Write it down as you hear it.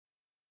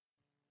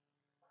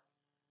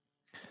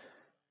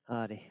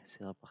Allez,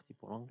 c'est reparti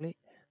pour l'anglais.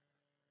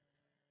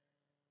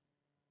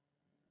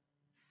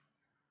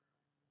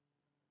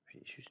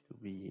 J'ai juste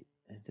oublié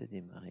de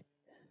démarrer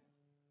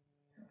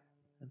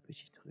un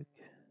petit truc.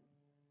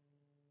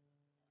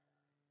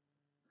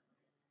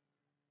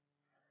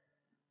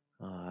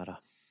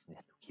 Voilà, il y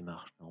a tout qui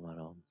marche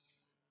normalement.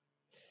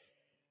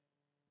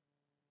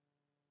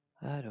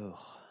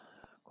 Alors,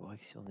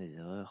 correction des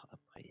erreurs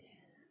après.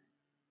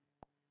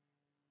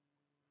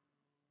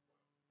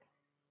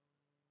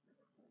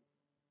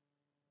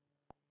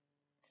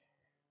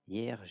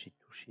 Hier, j'ai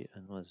touché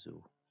un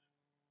oiseau.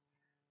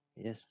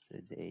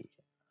 Yesterday,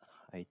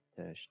 I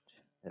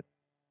touched a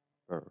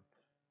bird.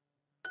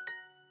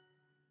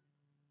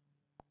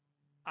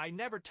 I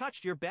never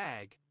touched your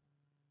bag.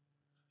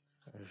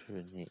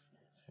 Je n'ai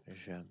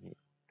jamais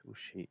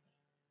touché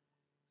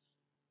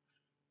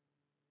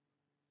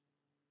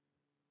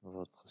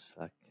votre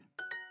sac.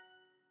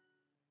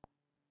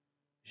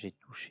 J'ai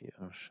touché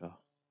un chat.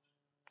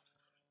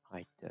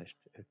 I touched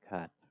a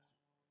cat.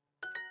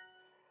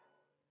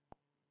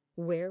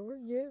 Where were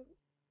you?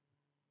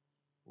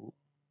 Où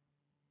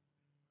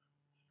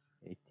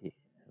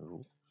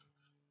étiez-vous?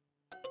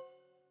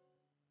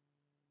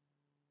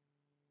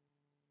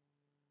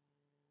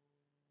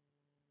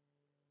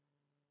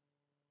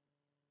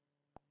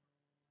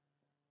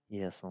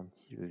 Il a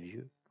senti le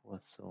vieux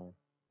poisson.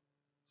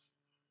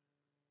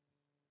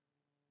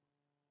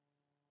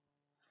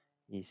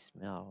 He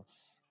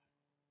smells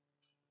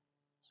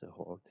the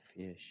old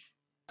fish.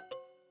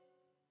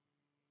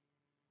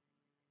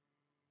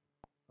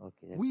 Ok,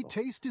 We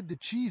d'accord. tasted the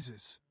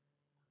cheeses.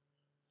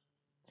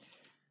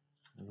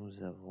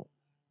 Nous avons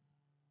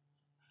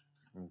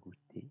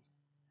goûté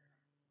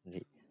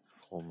les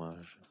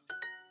fromages.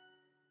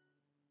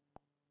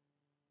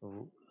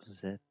 Vous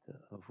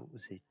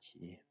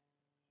étiez.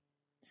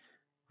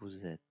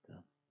 Vous êtes.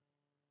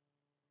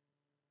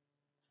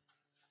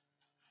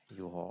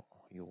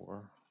 You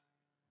were.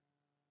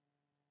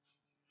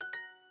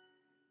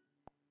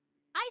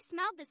 I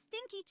smelled the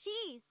stinky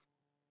cheese.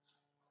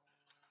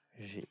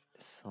 J'ai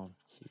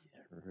senti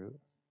le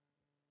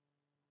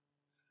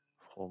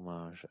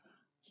fromage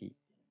qui.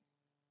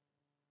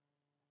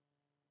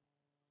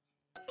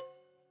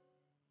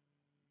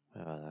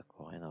 Ah,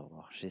 d'accord, rien à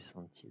voir. J'ai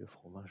senti le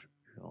fromage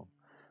puant.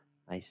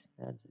 I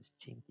smelled the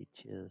stinky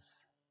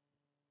cheese.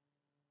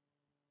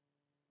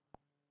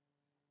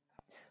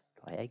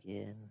 Try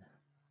again.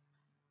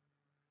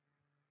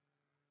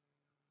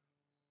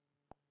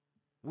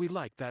 We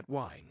like that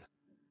wine.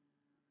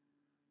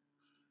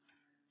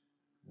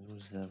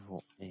 Nous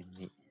avons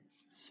aimé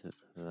ce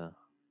vin.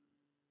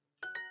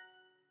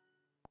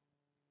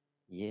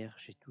 Hier,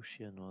 j'ai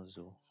touché un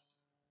oiseau.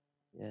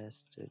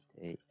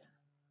 Yesterday,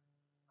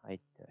 I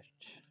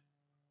touched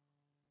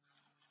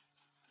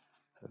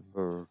a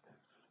bird.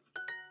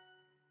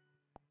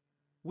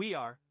 We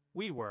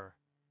were.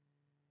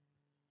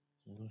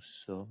 Nous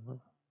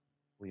sommes.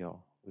 We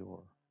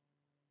were.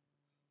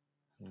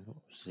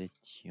 Nous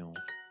étions.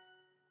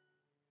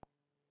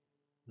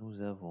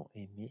 Nous avons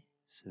aimé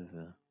ce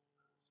vin.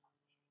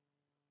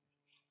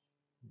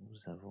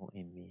 Nous avons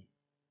aimé.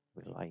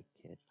 We like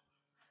it.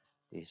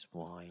 This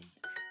wine.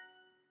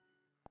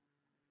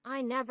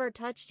 I never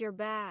touched your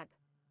bag.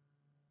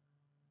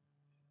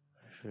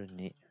 Je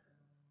n'ai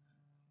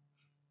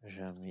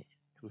jamais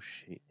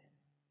touché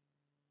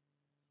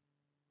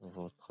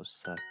votre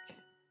sac.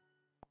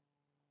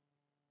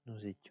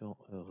 Nous étions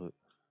heureux.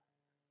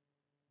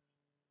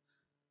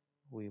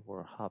 We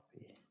were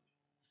happy.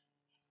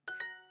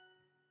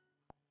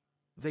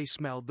 They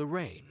smelled the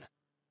rain.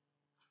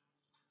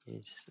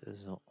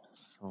 Ils ont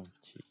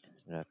senti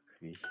la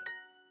pluie.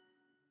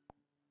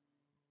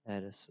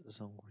 Elles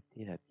ont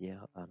goûté la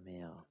bière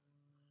amère.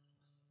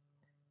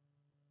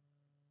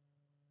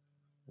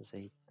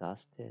 They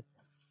tasted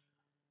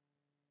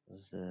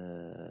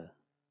the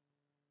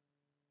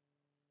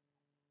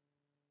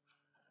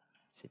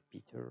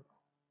bitter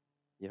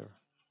beer.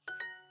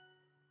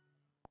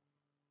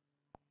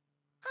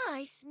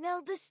 I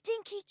smelled the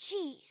stinky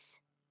cheese.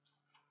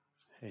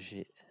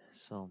 J'ai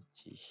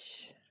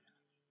senti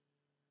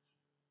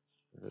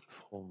le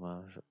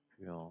fromage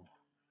puant.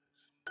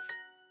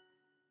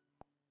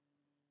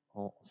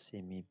 On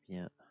s'aimait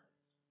bien.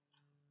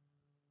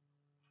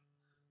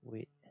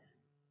 Oui.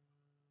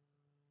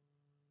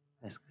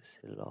 Est-ce que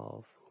c'est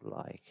love ou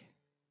like?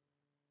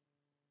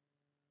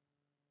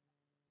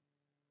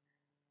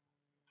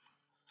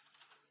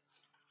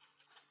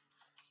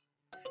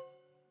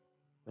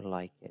 We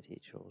like at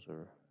each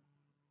other.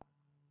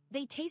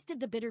 They tasted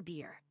the bitter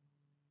beer.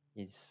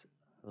 Ils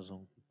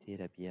ont goûté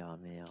la bière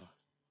amère.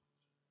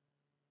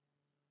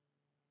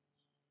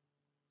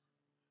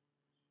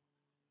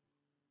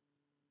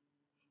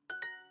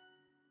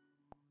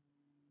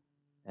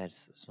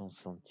 Elles ont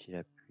senti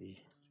la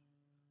pluie.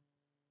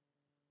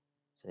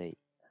 They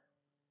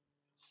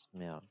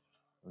smelled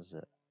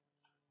the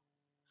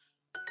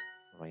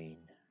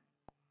rain.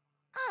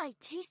 I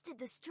tasted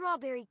the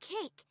strawberry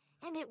cake,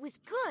 and it was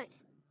good.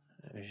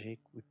 J'ai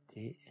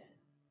goûté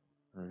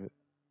le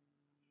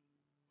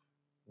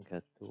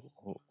gâteau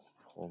au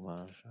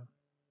fromage.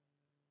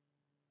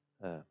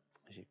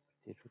 J'ai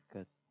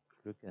goûté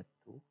le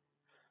gâteau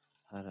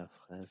à la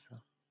fraise.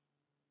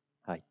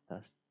 I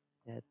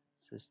tasted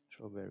the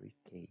strawberry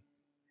cake.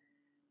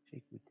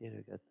 J'ai goûté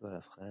le gâteau à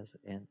la fraise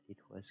and it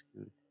was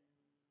good.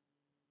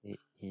 Et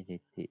il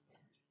était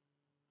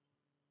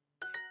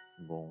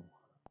bon.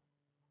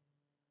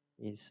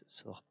 Ils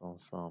sortent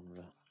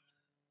ensemble.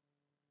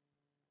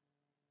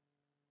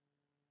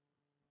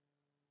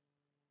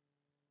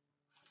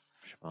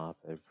 Je me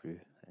rappelle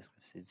plus. Est-ce que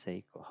c'est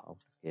they go out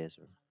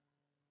together?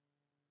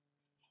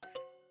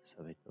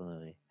 Ça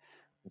m'étonnerait.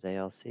 They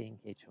are seeing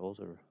each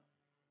other.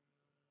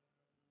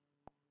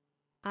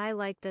 I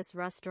like this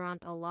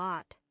restaurant a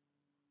lot.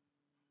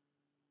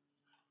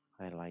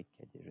 I like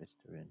the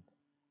restaurant.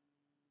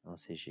 Non,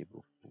 c'est j'ai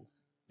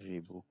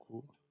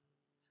beaucoup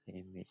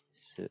aimé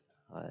ce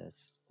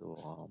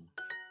restaurant.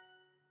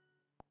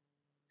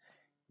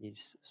 Ils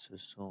se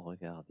sont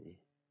regardés.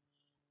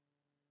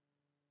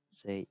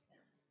 They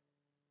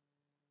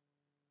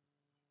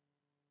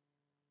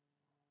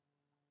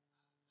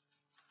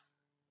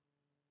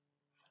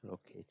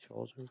look at each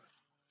other.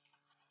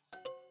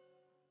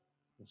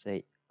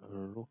 They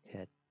look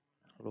at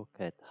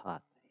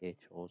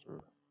each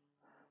other.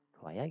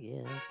 Try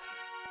again.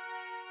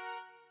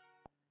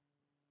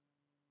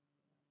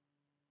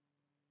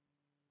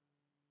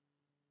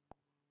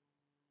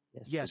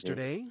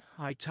 Yesterday,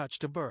 I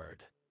touched a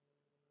bird.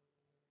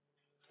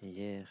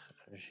 Hier,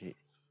 j'ai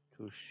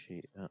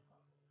touché un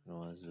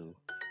oiseau.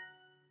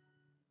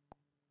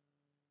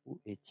 Où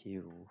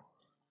étiez-vous?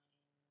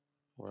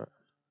 Where?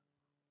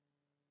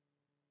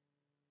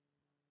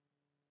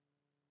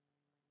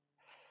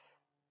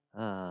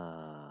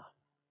 Ah.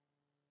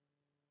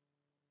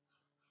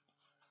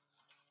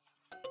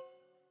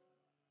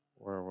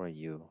 Where were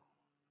you?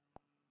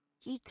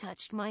 He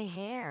touched my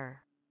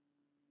hair.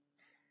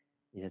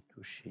 Il a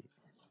touché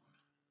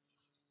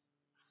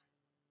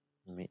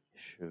mes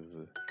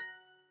cheveux.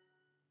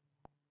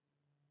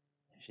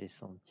 J'ai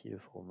senti le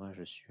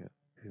fromage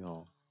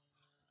puant.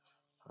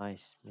 I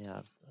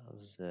smelled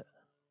the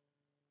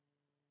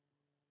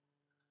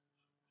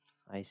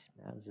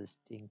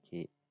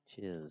stinky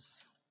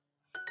cheese.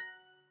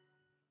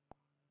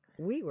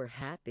 We were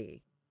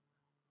happy.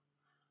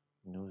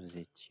 Nous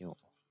étions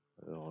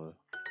heureux.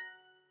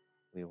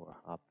 We were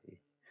happy.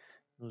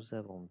 Nous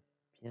avons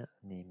bien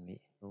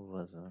aimé nos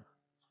voisins.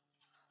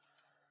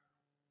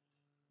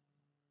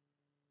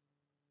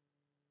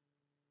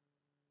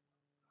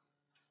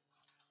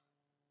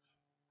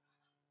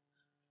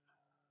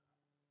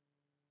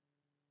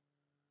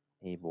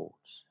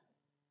 Neighbors.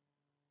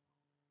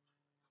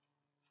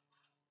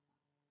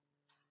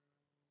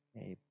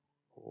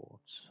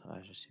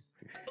 Je sais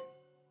plus.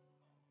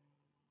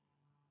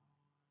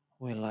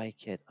 We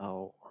like it,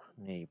 our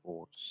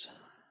neighbors.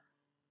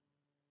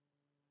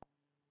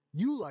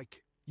 You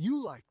liked.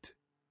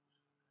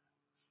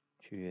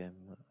 Tu as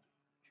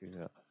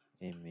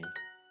aimé.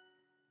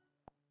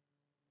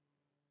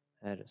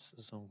 Elles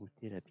se sont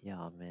goûté la bière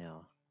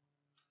amère.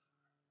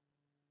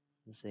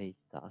 They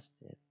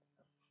tasted.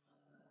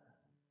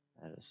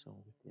 Elles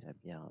sont goûté la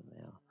bière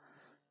amère.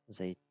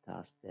 They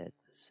tasted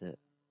the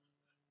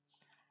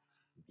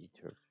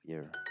bitter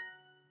beer.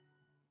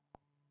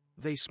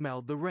 They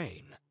smelled the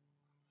rain.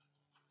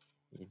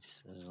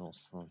 Ils ont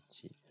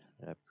senti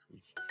la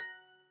pluie.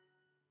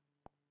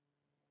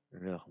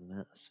 Leurs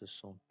mains se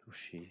sont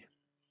touchées.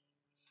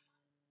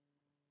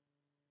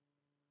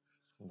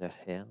 The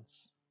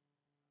hands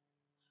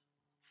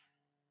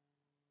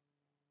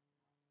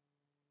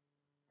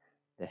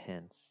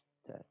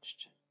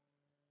touched.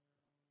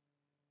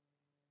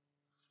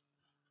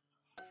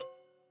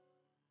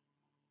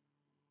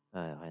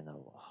 Rien à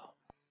voir.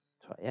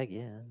 Try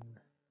again.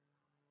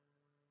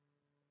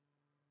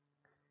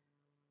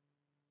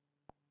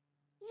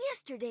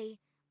 Yesterday,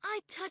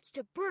 I touched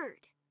a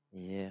bird.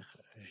 Hier,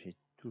 j'ai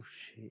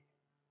touché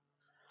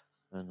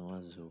un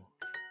oiseau.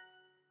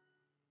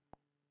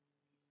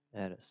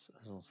 Elles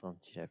ont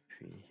senti la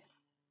pluie.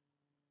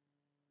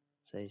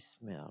 They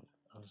smelled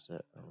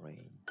the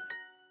rain.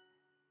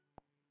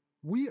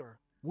 We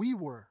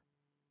were.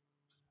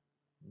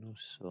 Nous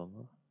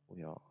sommes,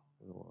 we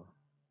were.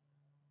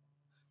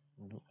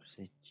 Nous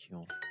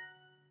étions.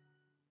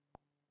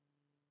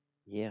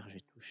 Hier,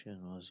 j'ai touché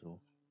un oiseau.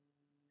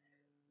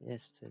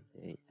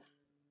 Yesterday,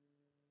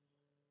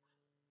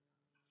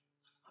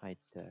 I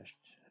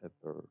touched a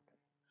bird.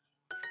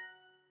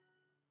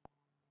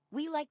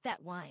 We like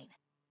that wine.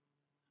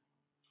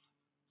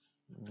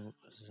 Nous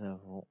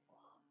avons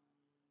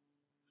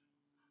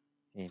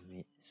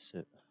aimé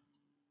ce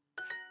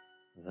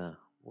vin.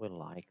 We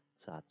like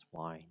that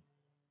wine.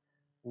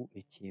 Où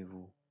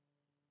étiez-vous?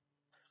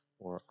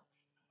 Where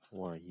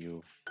were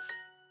you?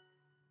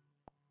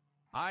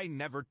 I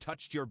never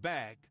touched your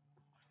bag.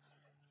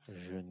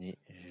 Je n'ai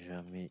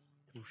jamais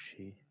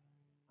touché.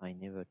 I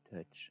never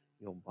touched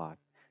your bag.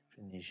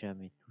 Je n'ai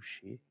jamais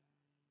touché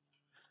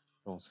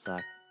ton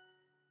sac.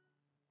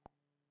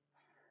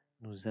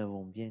 Nous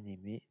avons bien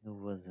aimé nos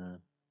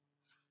voisins.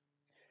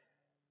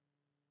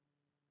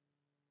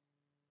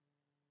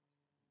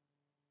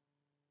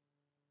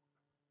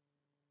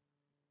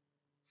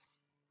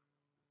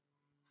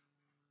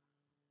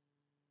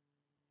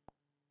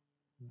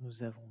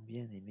 Nous avons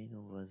bien aimé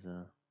nos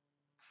voisins.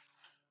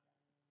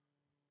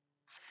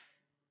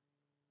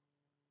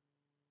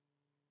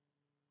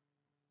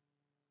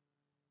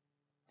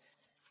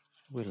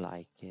 We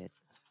like it,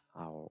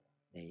 our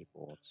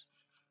neighbors.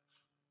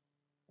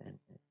 And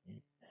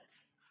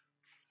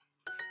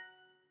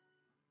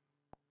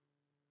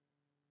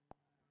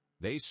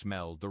They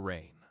smelled the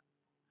rain.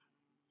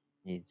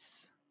 ils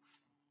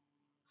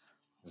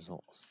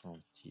ont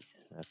senti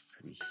la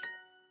pluie.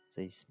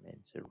 They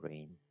smelled the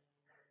rain.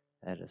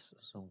 Elles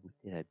ont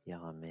goûté la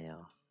bière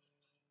amère.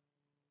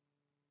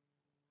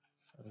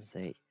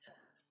 They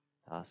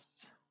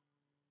tasted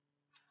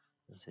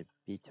the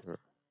bitter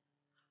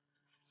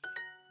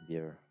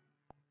beer.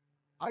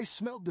 I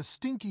smelled the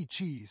stinky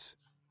cheese.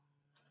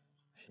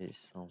 J'ai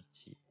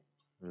senti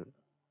le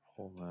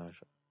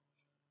fromage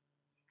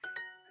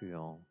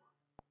puant.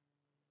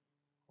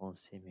 On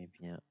s'aimait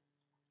bien.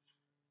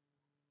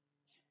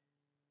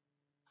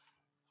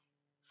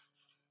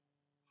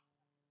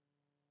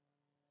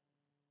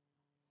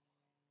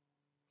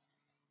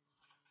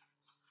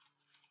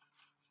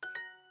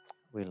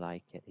 We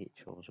liked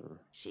each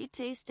other. She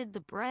tasted the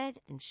bread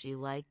and she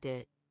liked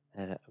it.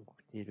 Elle a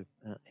goûté le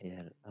pain et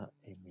elle a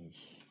aimé.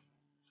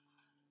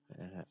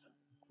 Elle a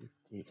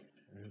goûté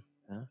le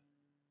pain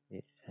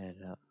et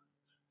elle a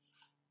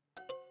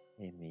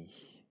aimé.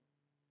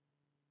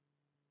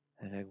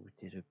 Elle a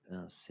goûté le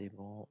pain, c'est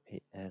bon,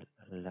 et elle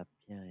l'a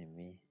bien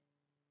aimé.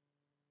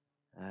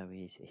 Ah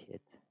oui, c'est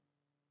hit.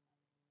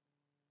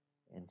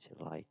 And she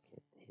liked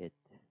it, hit.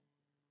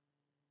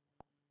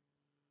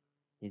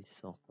 Ils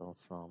sortent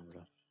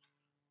ensemble.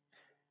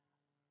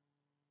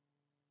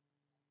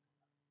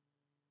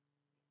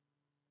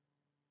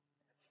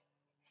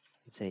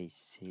 They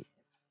see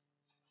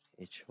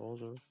each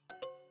other.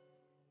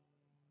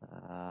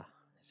 Are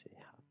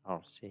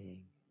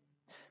seeing.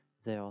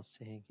 They are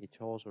seeing each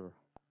other.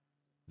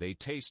 They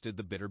tasted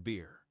the bitter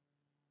beer.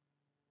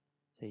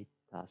 They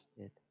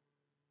tasted.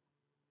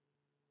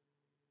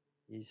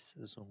 Ils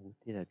ont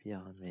goûté la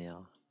bière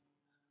amère.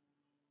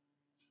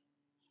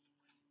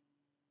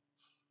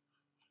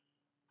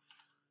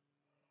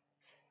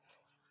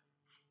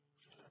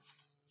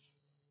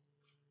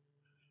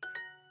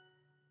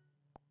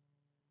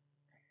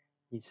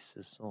 Ils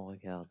se sont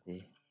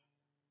regardés.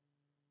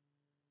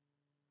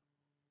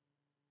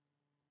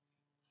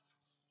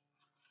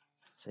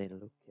 They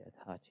looked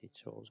at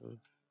each other.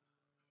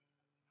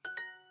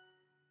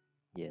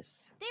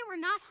 Yes. They were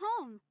not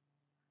home.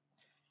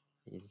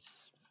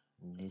 Ils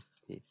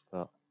n'étaient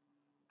pas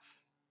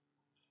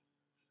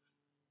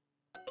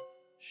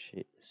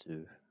chez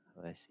eux.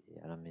 Ouais, c'est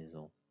à la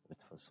maison. De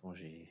toute façon,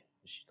 j'ai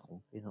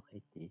trompé dans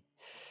été.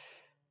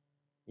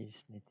 Ils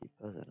n'étaient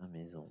pas à la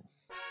maison.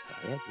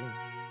 Try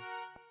again.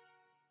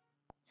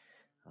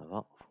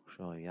 Avant, il faut que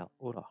je regarde.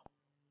 Oh là!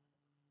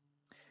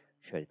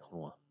 Je suis allé trop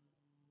loin.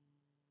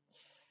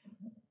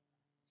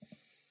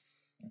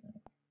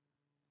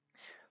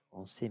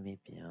 On s'aimait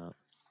bien.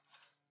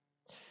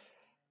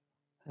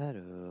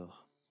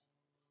 Alors,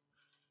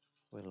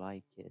 we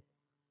like it.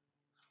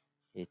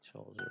 Each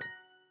other.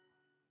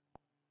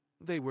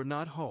 They were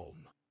not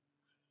home.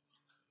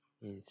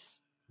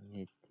 Ils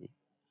n'étaient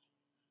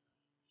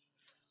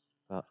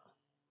pas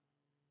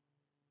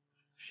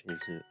chez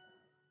eux.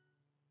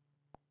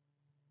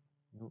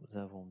 Nous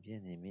avons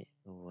bien aimé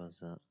nos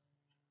voisins.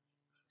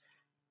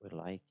 We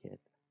like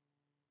it.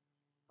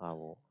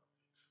 Our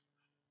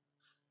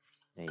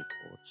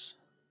neighbors.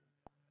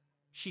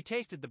 She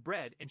tasted the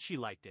bread and she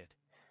liked it.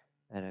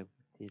 Elle a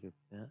goûté le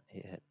pain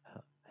et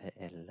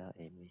elle l'a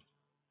aimé.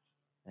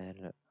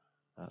 Elle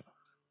a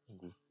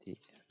goûté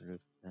le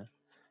pain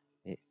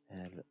et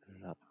elle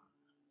l'a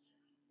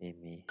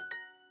aimé.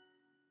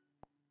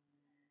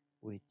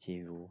 Où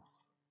étiez-vous?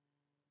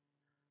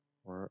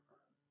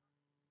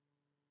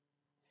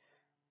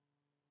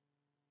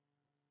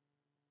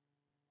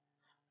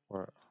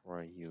 Where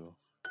were you?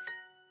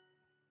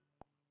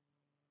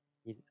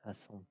 Il a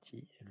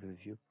senti le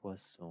vieux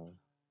poisson.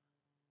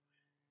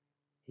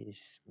 He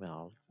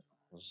smelled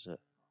the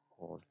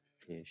old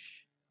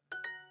fish.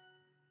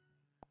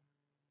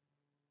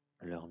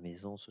 Leurs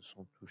maisons se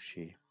sont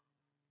touchées.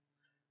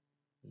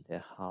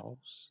 Their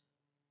house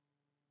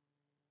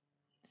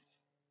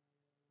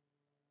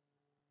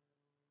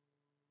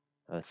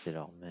c'est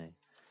leurs mains.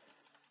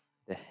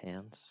 The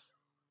hands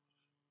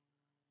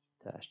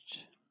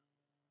touched.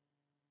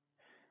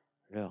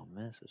 Leurs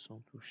mains se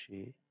sont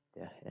touchées.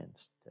 Their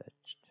hands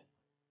touched.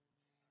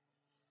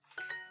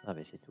 Ah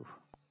ben c'est tout.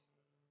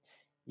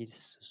 Ils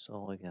se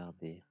sont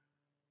regardés.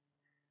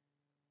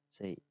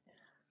 They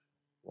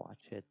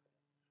watched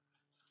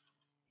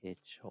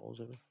each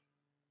other.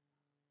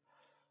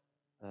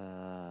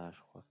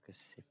 Je crois que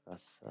c'est pas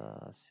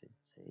ça. C'est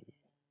they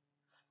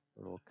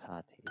look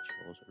at each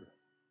other.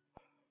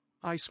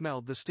 I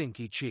smelled the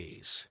stinky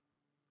cheese.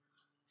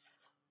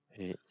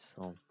 J'ai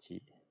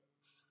senti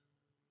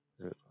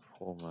le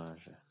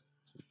fromage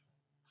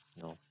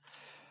non,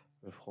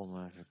 le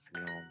fromage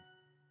puant.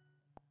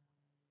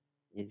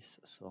 Ils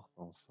sortent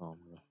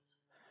ensemble.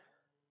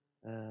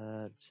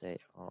 They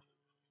are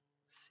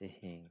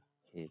seeing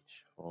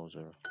each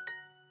other.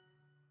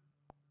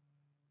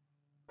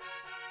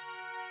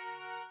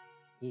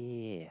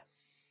 Yeah.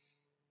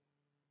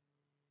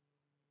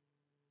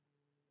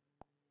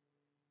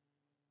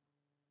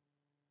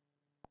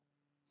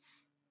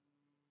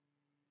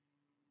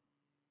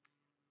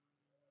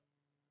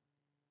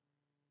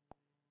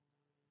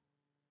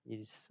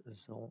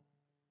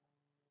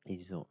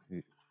 Ils ont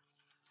eu.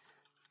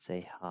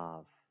 They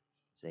have.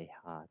 They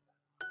had.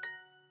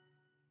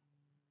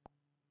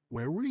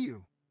 Where were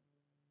you?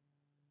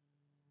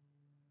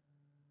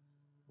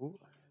 Où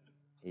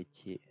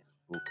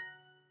étiez-vous?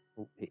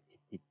 Où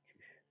étais-tu?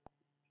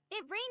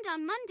 It rained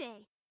on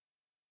Monday.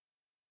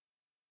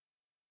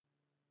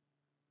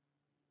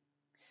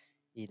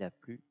 Il a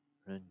plu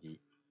lundi.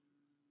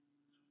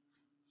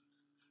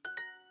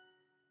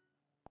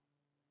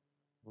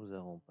 Nous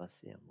avons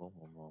passé un bon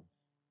moment.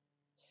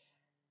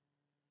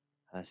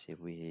 Ah, c'est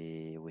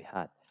we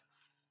had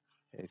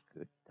a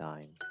good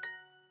time.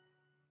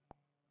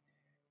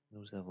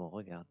 Nous avons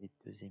regardé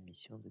 2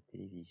 émissions de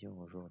télévision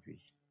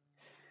aujourd'hui.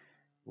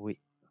 We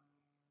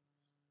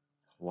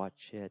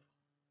watched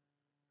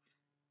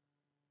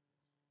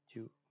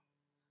 2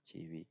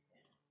 TV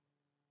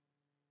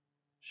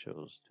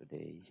shows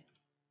today.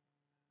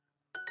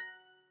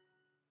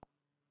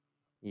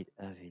 Il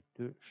avait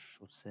 2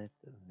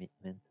 chaussettes, mais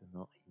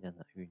maintenant il en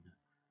a une.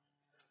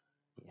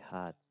 He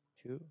had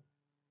 2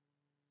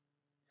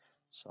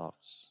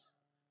 socks,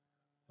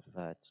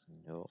 but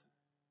no,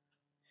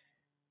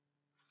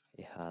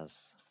 he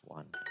has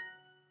 1.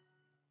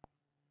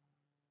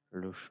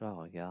 Le chat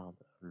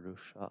regarde, le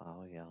chat a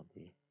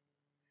regardé.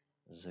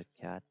 The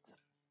cat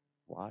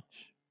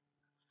watched,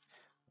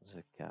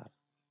 the cat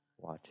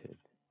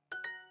watched.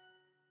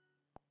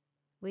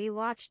 We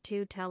watched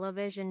 2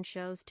 television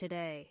shows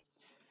today.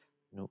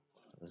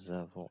 Nous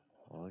avons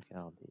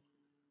regardé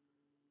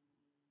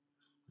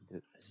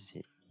 2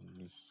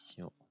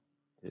 émissions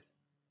de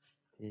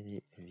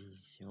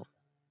télévision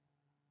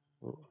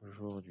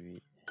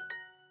aujourd'hui.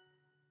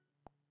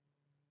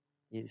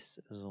 Ils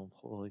ont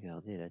trop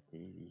regardé la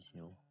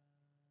télévision.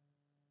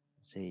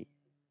 They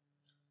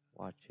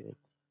watched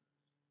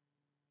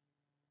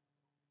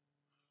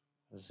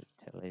the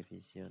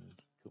television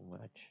too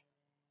much.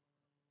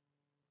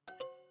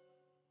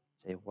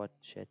 They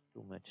watched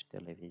too much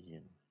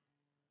television.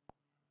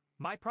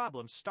 My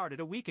problems started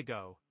a week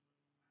ago.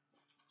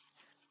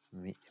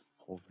 Mes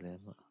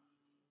problèmes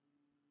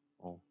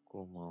ont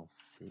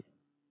commencé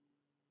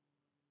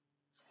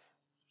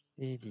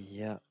il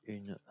y a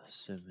une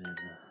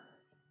semaine.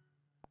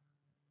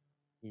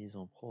 Ils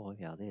ont trop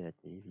regardé la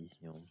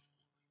télévision.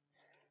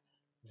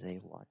 They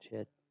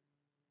watched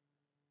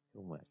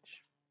too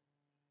much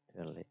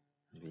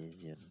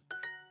television.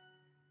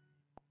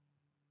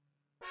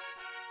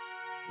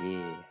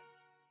 Yeah.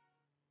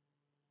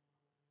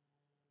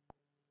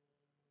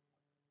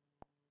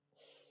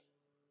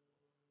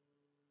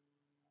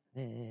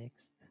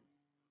 Next.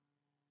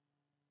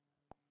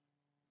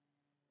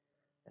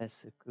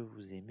 Est-ce que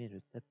vous aimez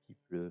le tapis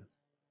bleu?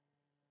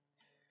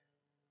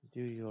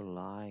 Do you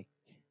like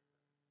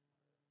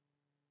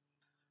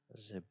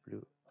the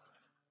blue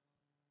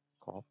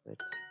carpet?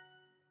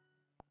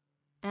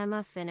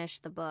 Emma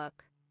finished the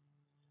book.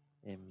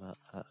 Emma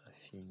a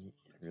fini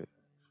le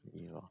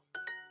livre.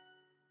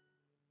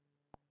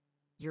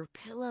 Your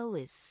pillow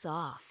is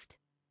soft.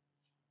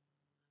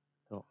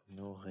 Ton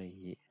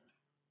oreiller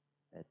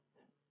est.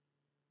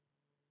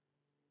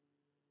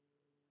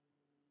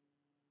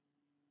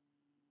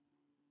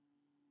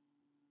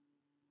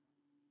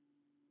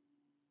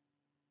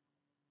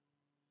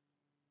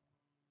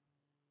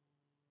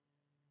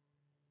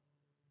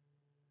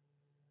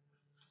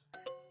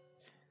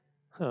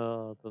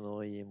 Ah, ton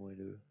oreiller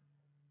moelleux.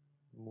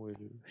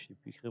 Moelleux, je sais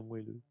plus écrire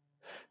moelleux.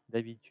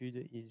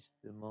 D'habitude, ils se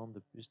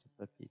demandent plus de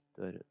papier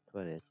de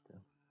toilette.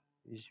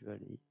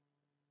 Usually,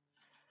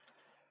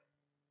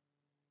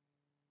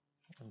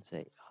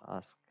 they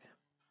ask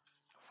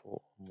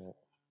for more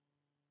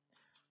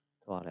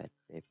toilet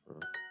paper.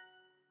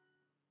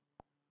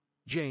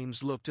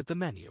 James looked at the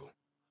menu.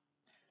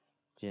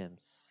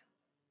 James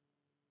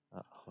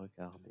a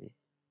regardé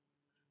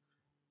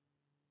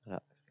la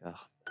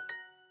carte.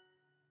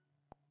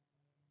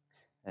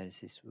 Elle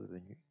s'est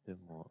souvenue de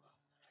moi.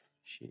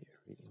 She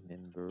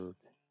remembered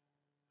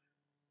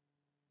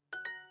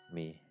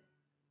me.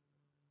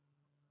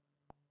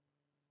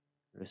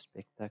 Le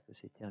spectacle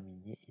s'est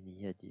terminé il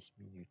y a 10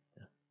 minutes.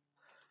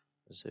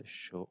 The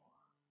show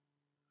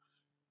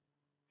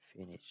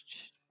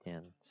finished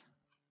 10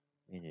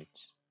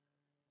 minutes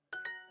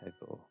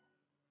ago.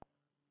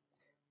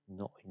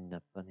 Non, il n'a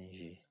pas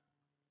neigé.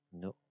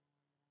 No,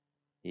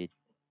 it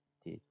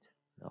did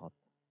not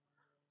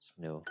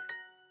snow.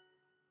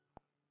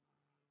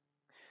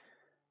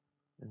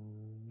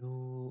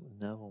 Nous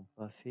n'avons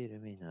pas fait le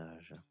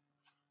ménage.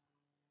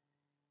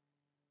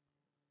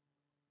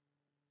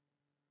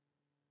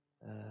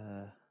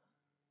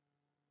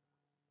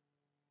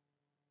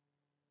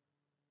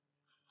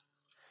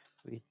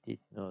 We did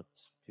not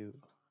do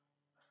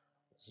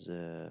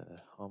the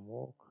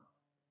homework.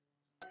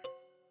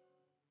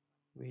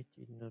 We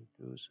did not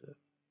do the...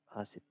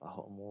 Ah, c'est pas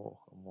homework.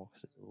 Homework,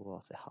 c'est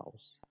devoir, c'est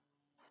house.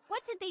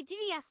 What did they do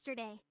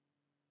yesterday?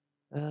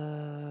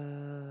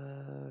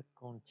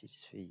 Qu'ont-ils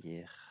fait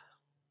hier?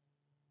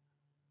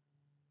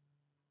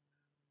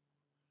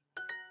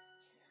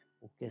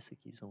 Ou qu'est-ce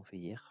qu'ils ont fait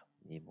hier?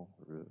 Mais bon,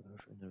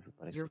 je ne veux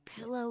pas Your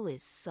l'expliquer. pillow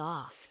is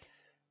soft.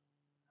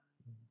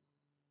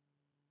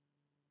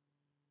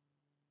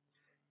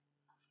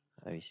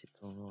 Ah oui, c'est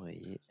ton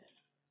oreiller.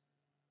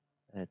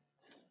 Est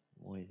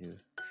moelleux.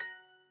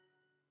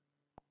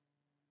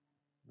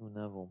 Nous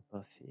n'avons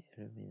pas fait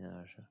le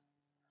ménage.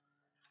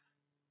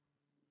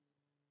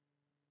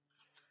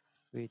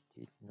 We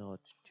did not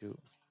do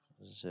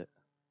the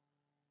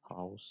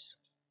house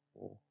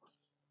work.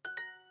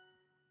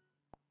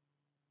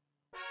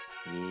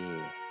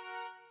 Yeah.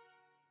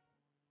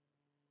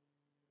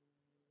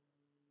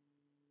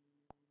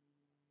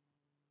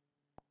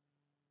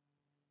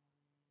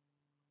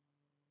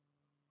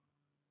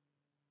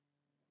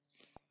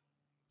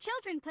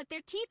 Children put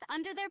their teeth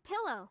under their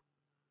pillow.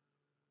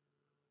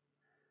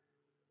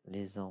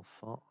 Les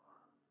enfants.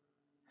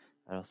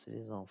 Alors, c'est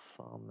les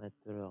enfants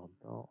mettent leurs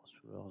dents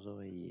sous leurs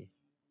oreillers.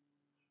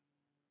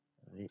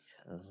 Les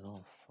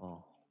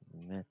enfants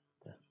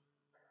mettent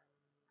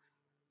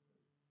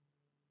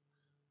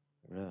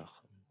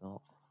leurs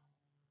dents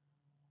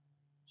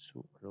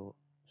sous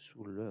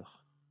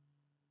leur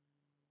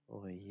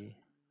oreiller.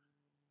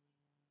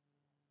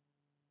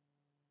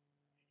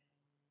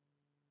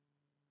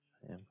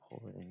 Il y a un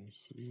problème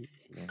ici,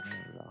 il y en a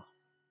un là.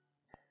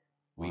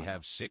 We Voilà.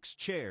 have 6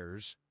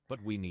 chairs,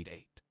 but we need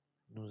 8.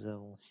 Nous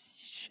avons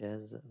 6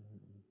 chaises,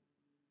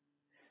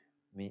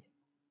 mais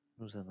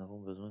nous en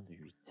avons besoin de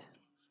 8.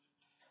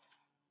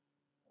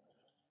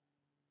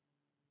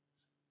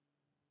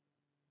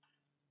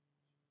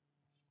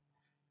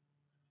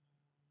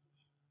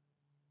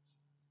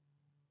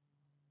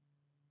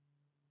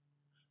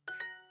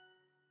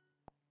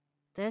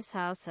 This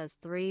house has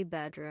 3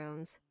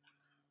 bedrooms.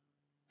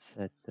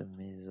 Cette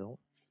maison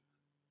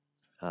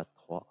a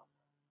 3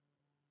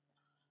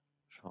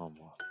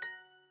 chambres.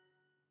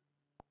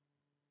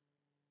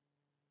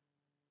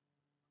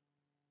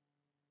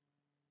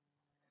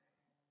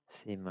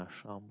 C'est ma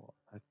chambre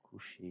à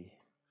coucher.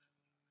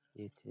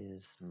 It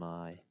is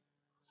my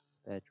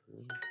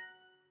bedroom.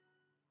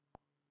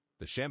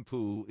 The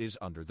shampoo is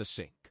under the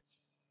sink.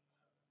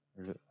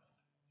 Le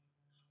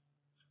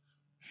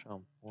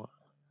shampoing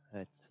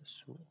est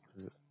sous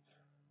le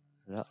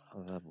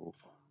lavabo.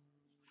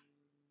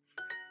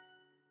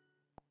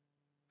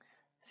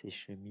 Ses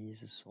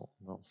chemises sont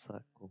dans sa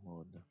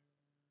commode.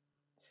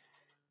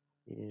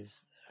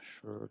 His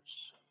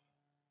shirts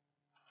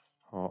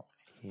are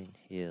in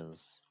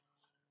his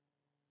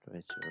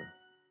dresser.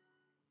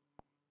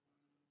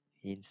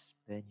 Ils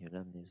peignent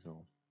la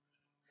maison.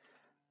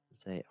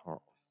 They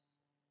are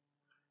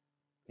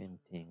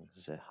painting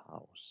the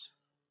house.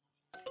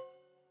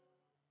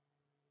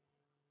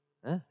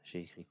 Hein?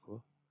 J'ai écrit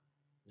quoi?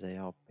 They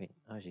are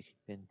j'ai écrit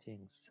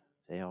paintings.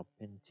 They are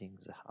painting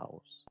the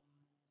house.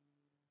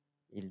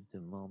 Il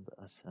demande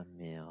à sa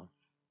mère.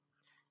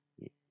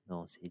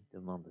 Non, il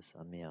demande à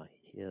sa mère.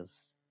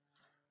 He's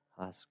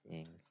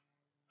asking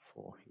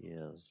for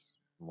his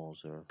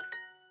mother.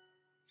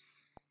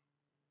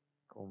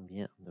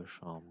 Combien de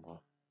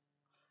chambres?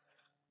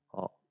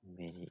 How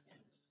many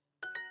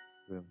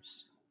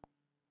rooms?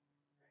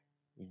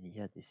 Il y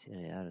a des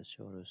céréales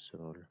sur le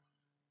sol.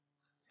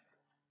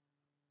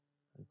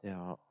 There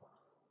are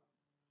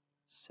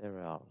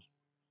cereals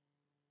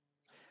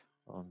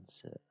on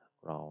the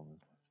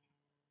ground.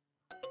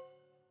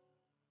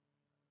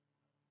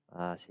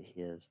 Ah, c'est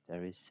his.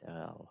 There is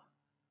cereal.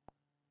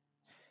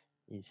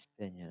 Ils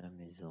peignent la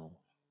maison.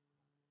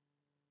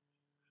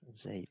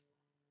 They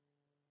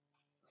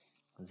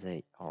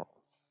are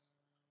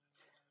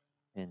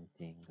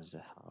painting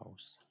the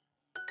house.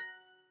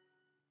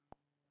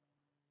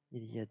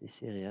 Il y a des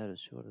céréales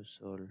sur le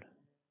sol.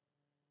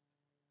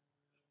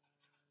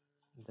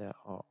 There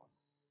are...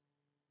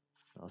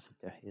 Non, c'est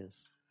there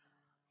is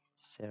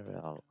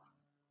cereal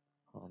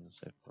on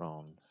the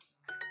ground.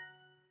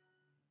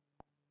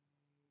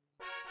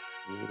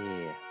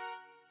 Yeah.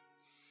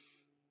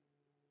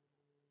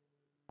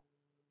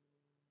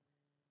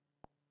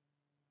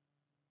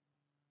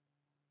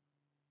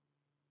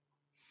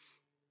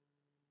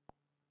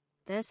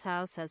 This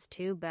house has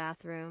 2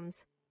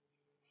 bathrooms.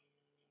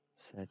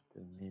 Cette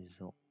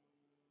maison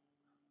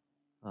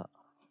a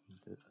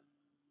 2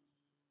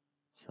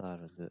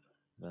 salles de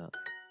bain.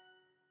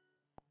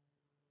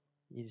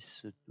 Il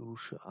se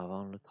douche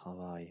avant le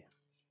travail.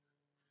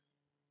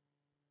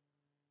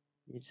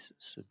 Il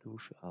se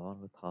douche avant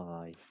le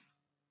travail.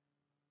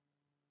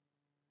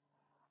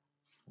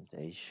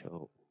 They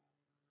show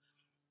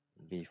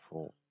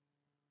before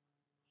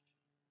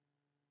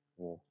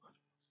work.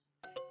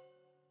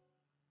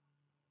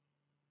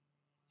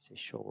 C'est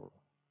chaud.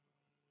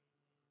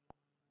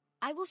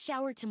 I will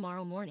shower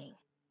tomorrow morning.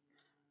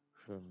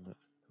 Je me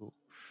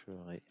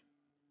doucherai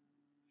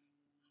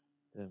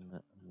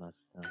demain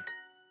matin.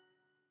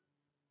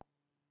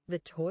 The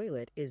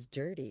toilet is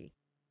dirty.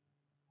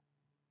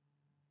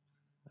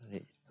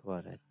 Les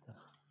toilettes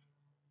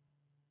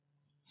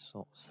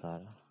sont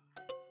sales.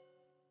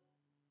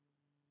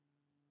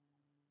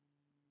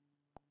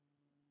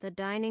 The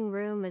dining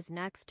room is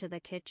next to the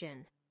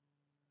kitchen.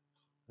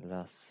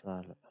 La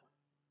salle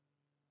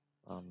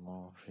à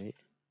manger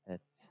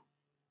est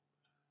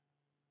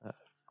à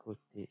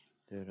côté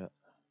de la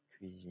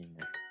cuisine.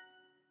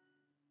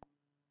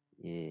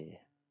 Yeah.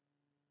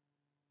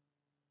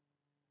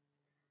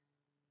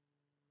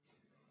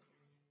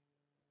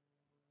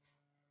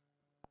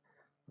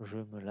 Je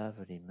me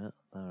lave les mains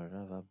dans le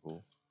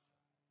lavabo.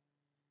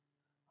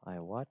 I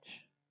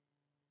wash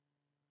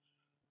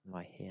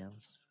my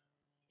hands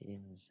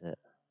in the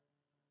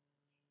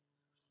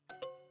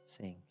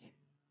sink.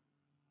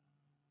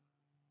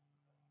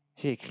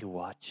 J'ai écrit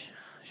watch.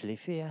 Je l'ai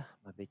fait, hein.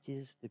 Ma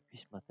bêtise, depuis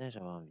ce matin,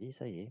 j'avais envie,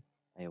 ça y est.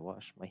 I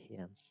wash my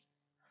hands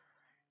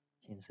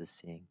in the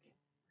sink.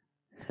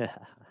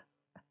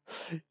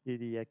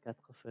 Il y a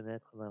 4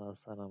 fenêtres dans la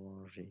salle à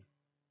manger.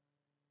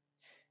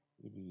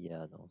 Il y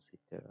a dans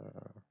cette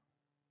heure.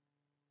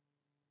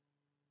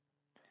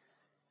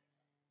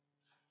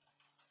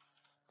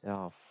 There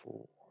are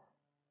 4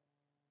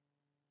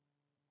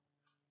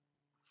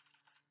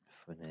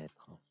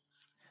 fenêtres.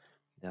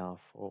 There are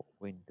 4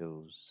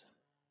 windows.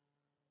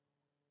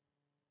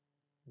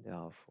 There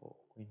are 4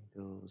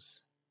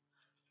 windows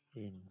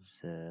in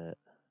the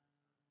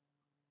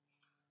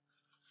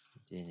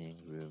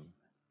dining room.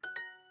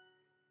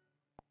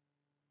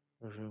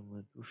 Je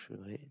me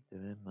doucherai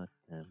demain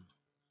matin.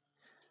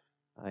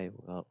 I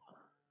will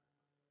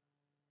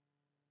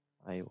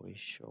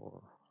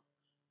shower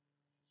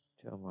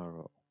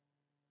tomorrow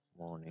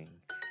morning.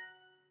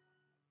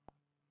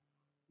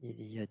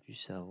 Il y a du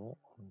savon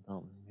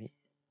dans mes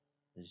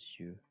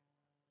yeux.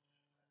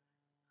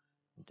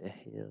 There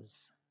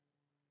is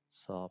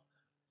soap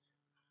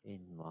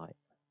in my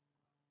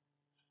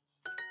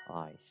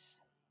eyes.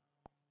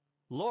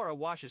 Laura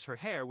washes her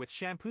hair with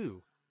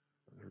shampoo.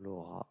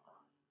 Laura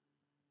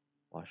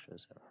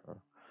washes her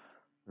hair.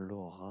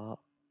 Laura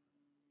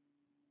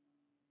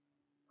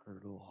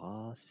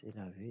s'est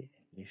lavé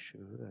les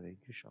cheveux avec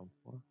du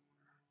shampoing.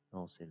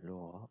 Non, c'est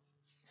Laura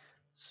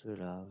se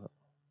lave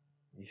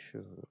les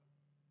cheveux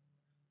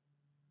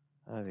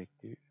avec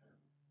du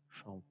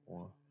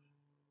shampoing.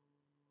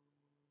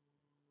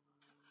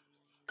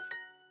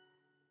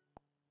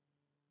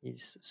 Il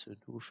se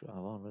douche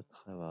avant le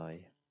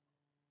travail.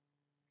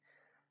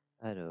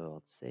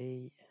 Alors,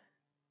 say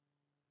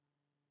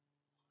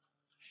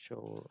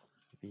shower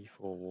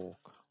before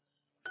work.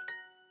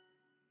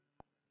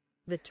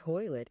 The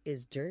toilet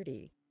is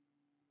dirty.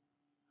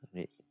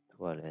 Les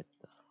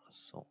toilettes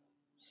sont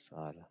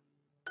sales.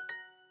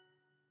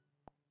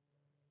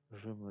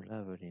 Je me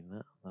lave les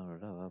mains dans le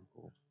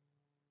lavabo.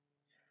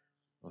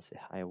 Donc c'est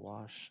I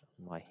wash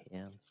my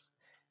hands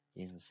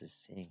in the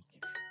sink.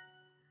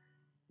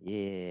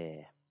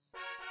 Yeah.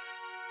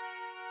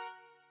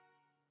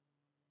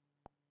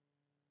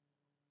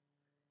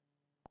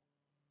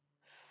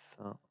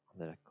 Fin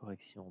de la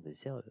correction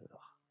des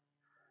erreurs.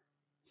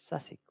 Ça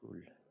c'est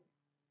cool.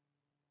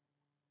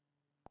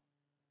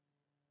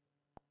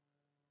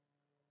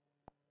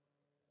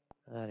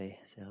 Allez,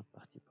 c'est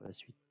reparti pour la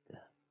suite.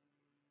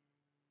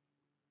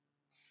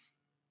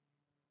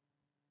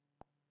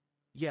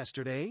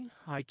 Yesterday,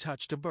 I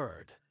touched a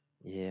bird.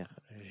 Hier,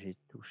 j'ai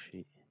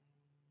touché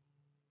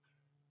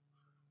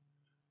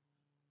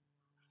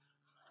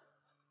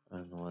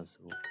un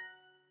oiseau.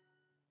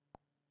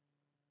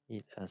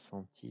 Il a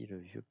senti le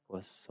vieux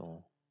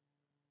poisson.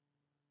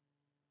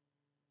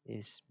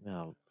 He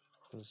smelled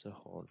the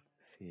old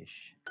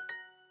fish.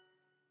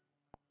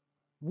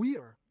 We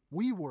were.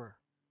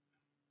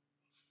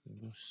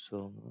 Nous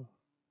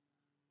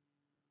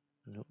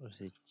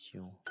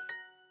étions.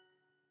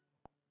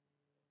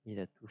 Il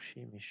a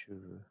touché mes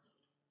cheveux.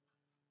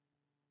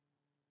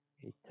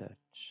 He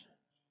touched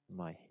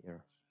my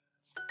hair.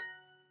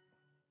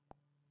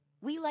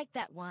 We like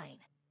that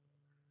wine.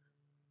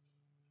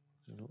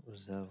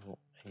 Nous avons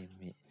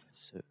aimé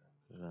ce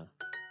vin.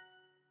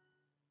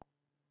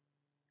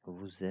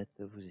 Vous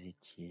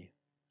étiez.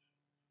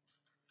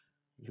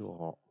 You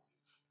were.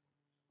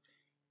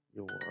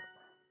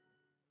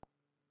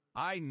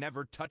 I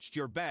never touched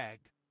your bag.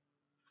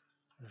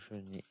 Je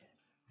n'ai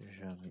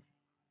jamais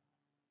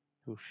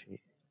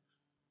touché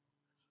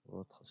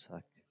votre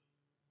sac.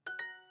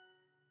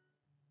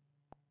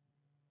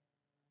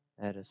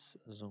 Elles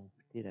ont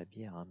goûté la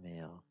bière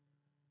amère.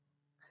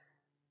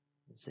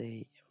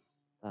 They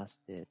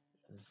tasted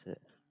the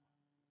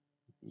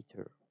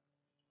bitter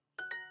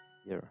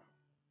beer.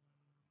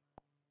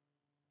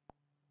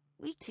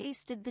 We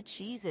tasted the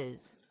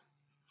cheeses.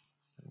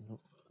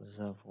 Nous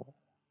avons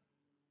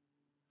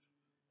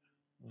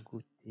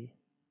goûté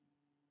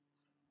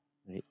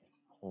les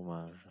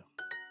fromages.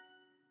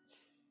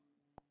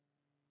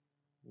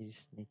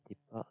 Ils n'étaient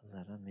pas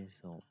à la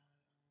maison.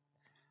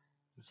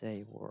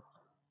 They were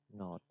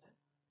not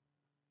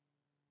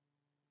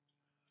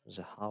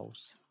the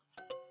house.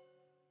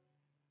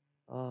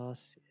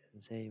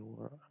 They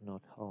were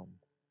not home.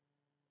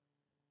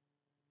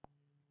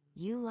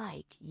 You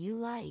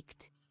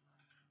liked.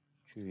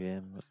 Tu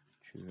aimes,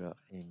 tu as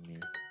aimé.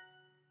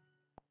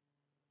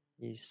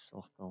 Ils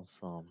sortent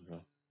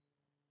ensemble.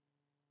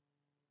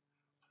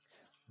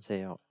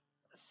 They are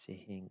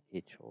seeing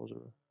each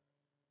other.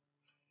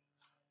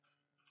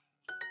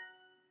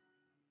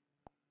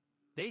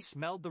 They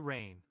smelled the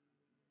rain.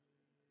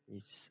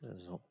 Ils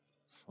ont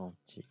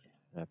senti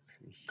la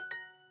pluie.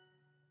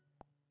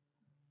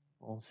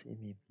 On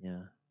s'aimait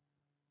bien.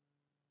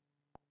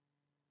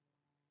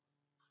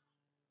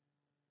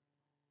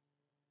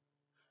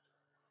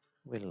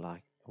 We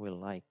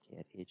like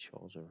at each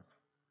other.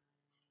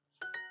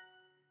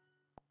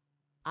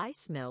 I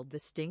smelled the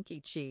stinky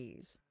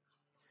cheese.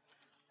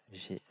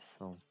 J'ai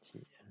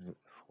senti le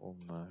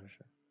fromage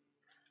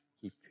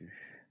qui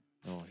pue.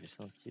 Non, j'ai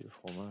senti le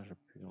fromage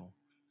puant.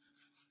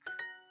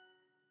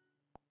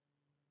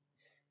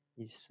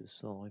 Ils se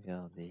sont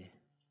regardés.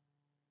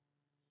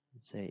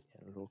 They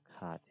look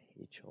at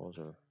each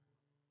other.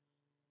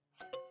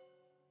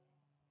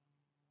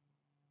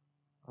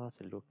 Ah,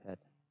 c'est look at.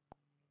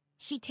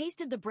 She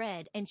tasted the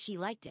bread and she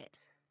liked it.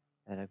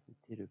 Elle a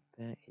goûté le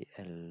pain et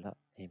elle l'a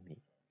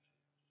aimé.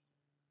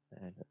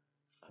 Elle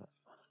a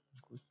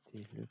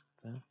goûté le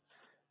pain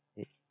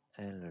et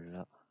elle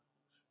l'a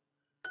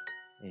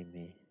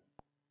aimé.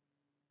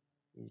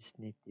 Ils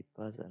n'étaient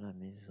pas à la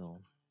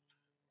maison.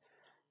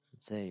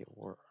 They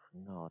were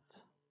not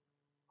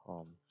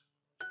home.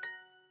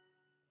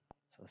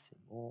 Ça c'est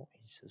bon.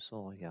 Ils se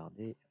sont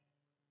regardés.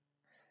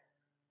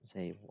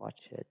 They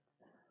watched it.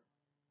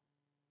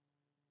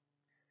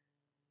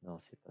 Non,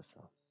 c'est pas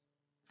ça.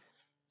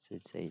 C'est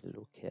they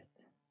look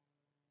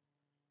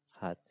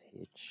at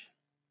each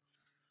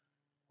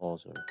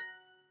other.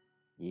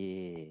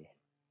 Yeah.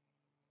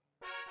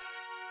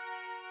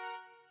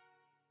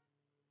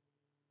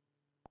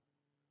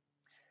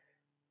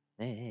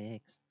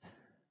 Next.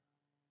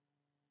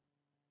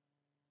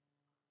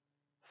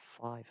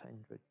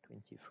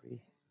 523.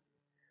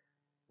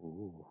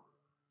 Ooh.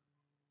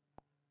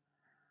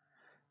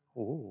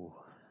 Ooh.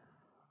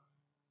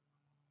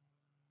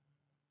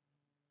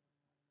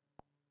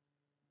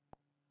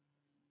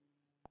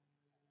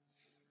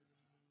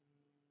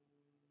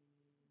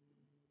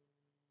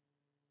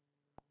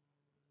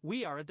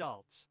 We are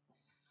adults.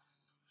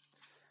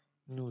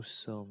 Nous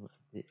sommes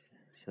des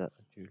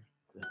adultes.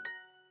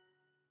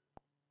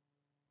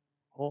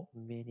 How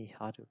many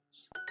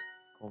adults?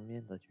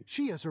 Combien d'adultes?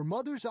 She has her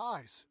mother's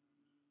eyes.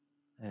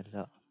 Elle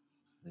a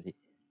les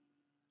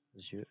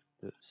yeux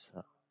de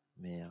sa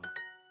mère.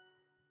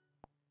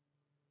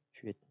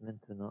 Tu es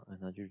maintenant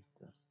un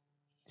adulte.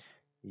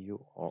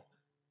 You are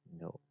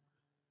now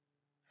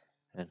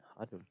an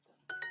adult.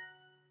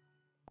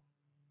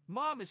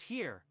 Mom is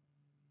here.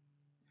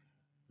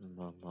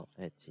 Maman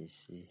est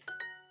ici.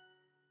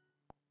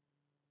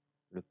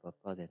 Le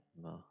papa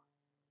d'Emma.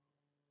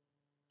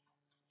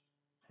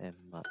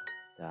 Emma,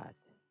 dad.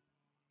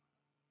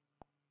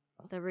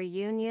 The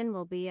reunion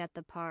will be at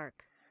the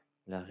park.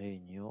 La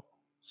réunion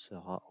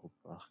sera au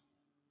parc.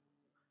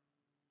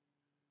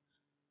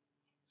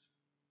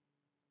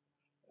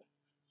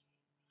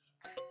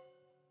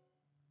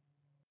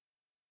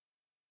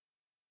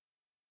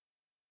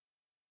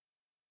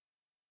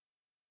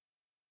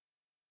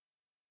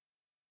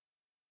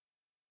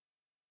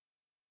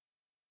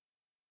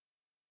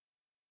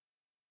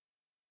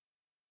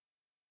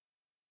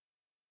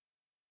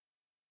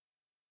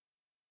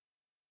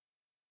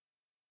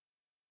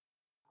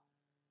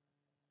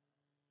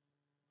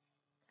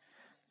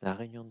 La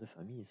réunion de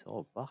famille sera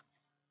au parc.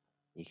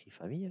 Écrit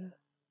famille là.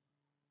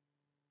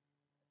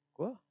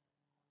 Quoi?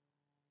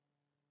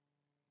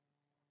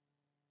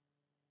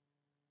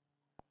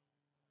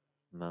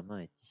 Maman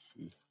est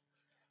ici.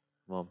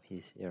 Mom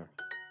is here.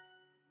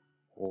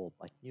 Oh,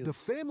 bad news. The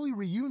family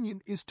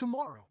reunion is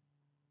tomorrow.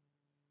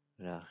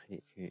 La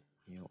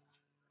réunion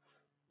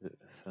de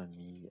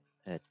famille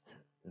est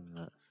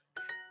demain.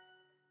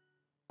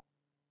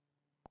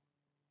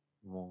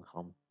 Mon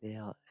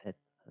grand-père est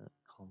un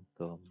grand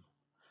homme.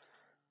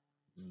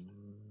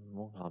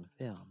 Mon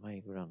grand-père, my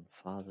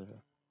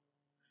grandfather,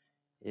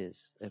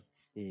 is a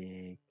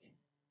big.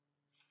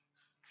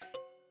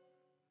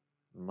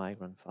 My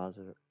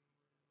grandfather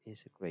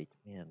is a great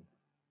man.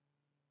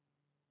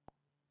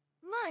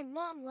 My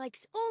mom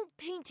likes old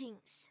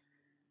paintings.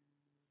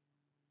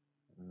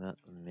 Ma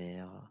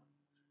mère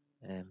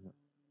aime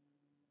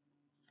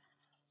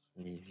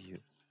les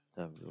vieux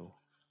tableaux.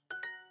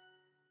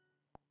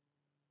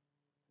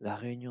 La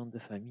réunion de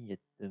famille est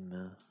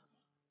demain.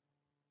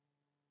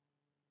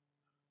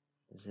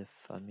 The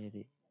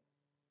family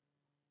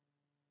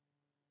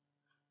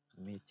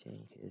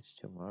meeting is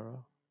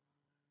tomorrow.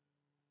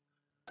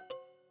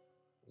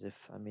 The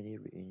family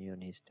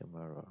reunion is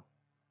tomorrow.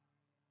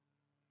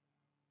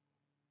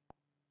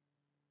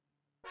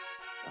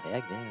 Try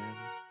again.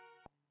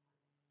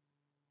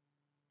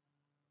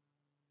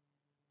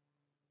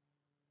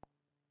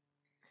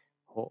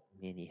 How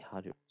many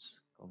adults?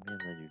 Combien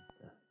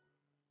d'adultes?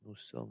 Nous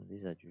sommes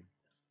des adultes.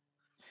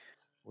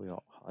 We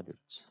are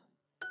adults.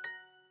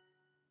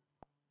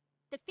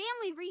 The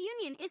family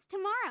reunion is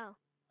tomorrow.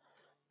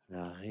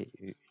 La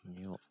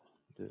réunion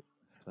de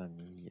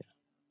famille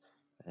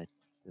est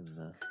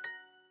demain.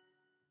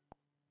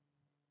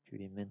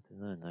 Tu es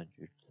maintenant un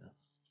adulte.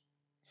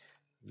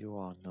 You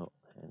are now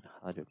an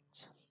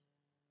adult.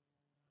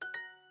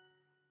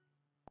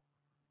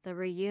 The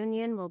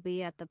reunion will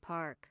be at the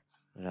park.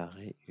 La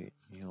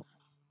réunion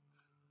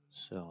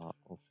sera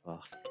au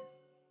parc.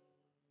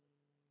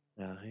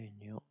 La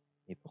réunion...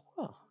 Mais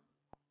pourquoi?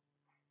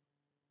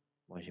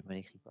 Moi j'ai mal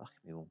écrit parc,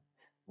 mais bon.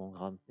 Mon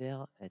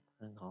grand-père est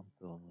un grand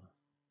homme.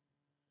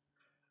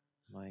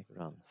 My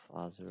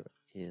grandfather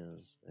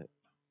is a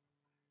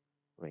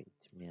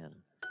great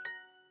man.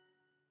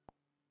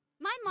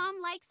 My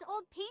mom likes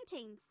old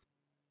paintings.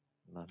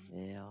 Ma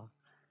mère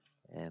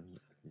aime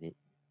les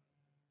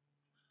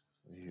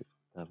vieux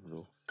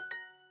tableaux.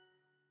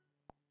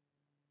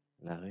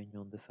 La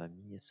réunion de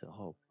famille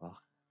sera au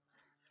parc.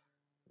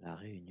 La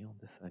réunion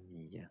de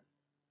famille.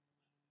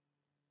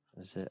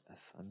 The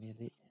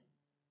family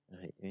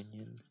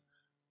reunion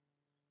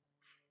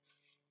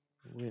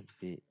will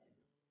be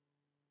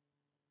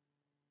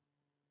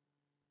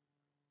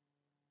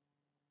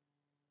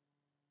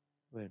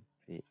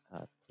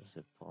at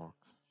the park.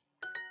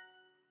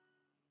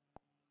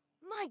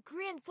 My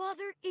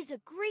grandfather is a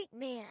great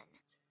man.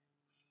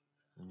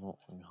 Mon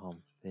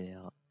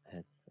grand-père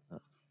est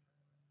un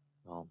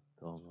grand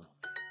homme.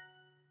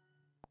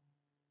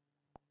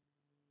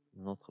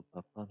 Notre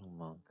papa nous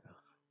manque.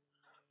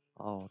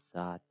 Our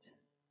dad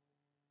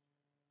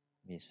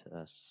miss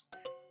us.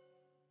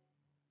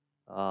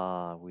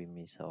 Ah, we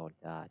miss our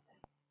dad.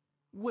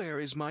 Where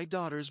is my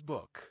daughter's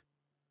book?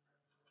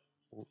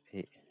 Où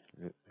est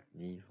le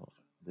livre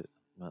de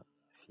ma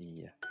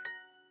fille?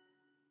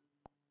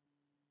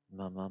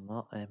 Ma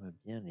maman aime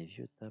bien les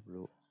vieux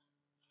tableaux.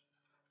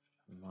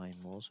 My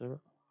mother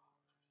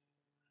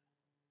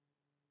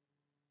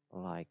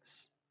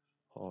likes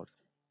old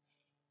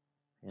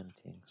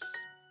paintings.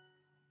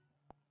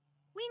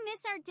 We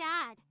miss our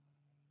dad.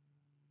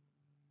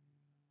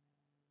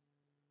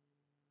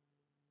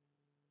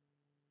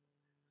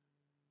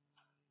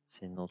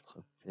 C'est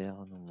notre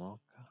père nous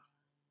manque.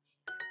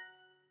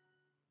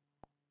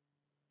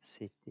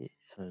 C'était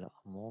la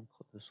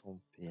montre de son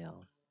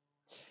père.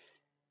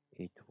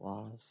 It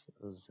was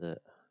the...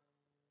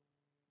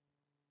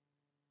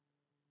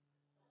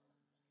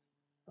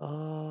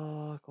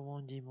 Ah, comment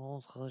on dit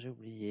montre? J'ai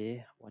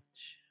oublié.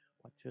 Watches?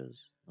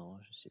 Non,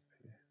 je sais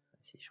plus. Ah,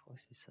 si, je crois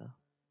que c'est ça.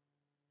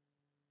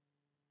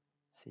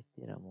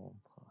 C'était la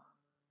montre.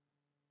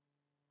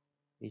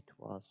 It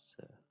was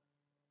the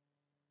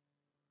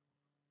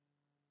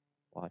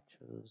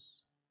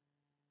watches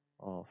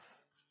of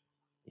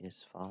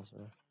his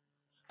father.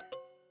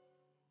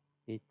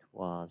 It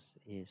was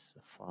his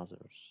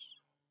father's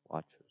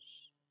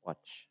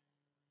watch.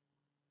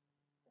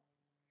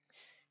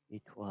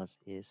 It was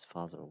his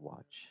father's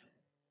watch.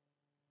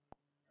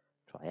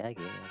 Try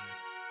again.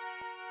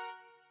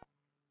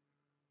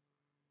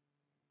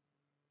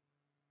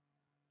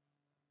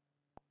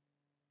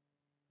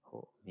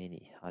 How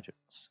many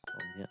adults?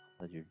 Combien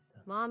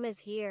d'adultes? Mom is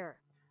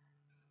here.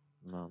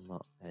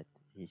 Maman est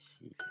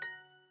ici.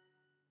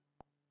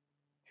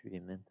 Tu es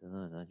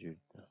maintenant un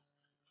adulte.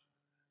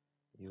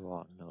 You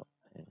are now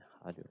an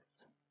adult.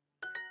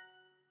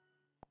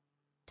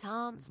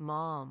 Tom's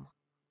mom.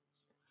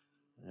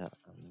 La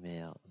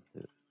mère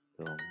de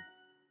Tom.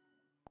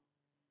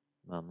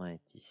 Maman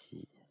est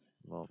ici.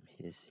 Mom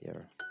is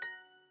here.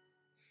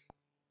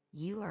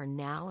 You are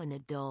now an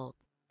adult.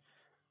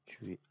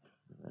 Tu es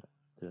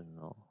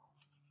maintenant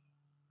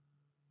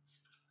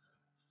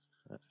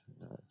un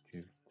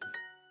adulte.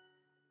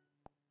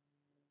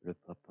 Le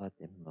papa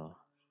d'Emma.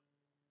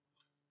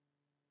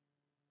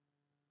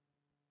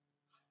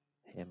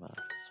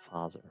 Emma's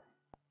father.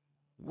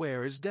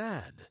 Where is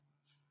Dad?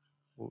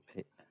 Où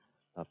est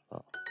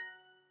papa?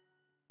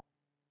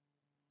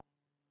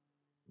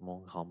 Mon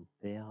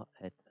grand-père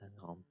est un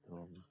grand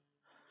homme.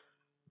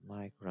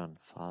 My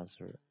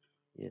grandfather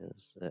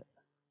is a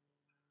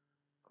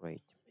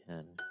great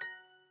man.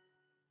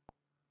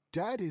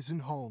 Dad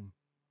isn't home.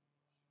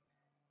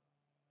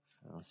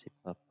 Alors, si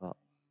papa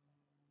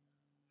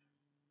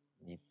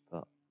n'est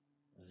pas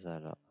à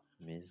la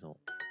maison,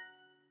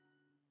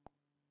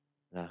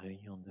 la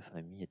réunion de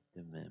famille est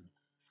demain.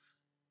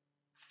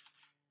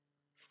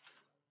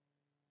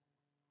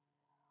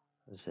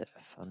 The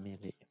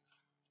family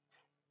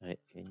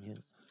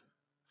reunion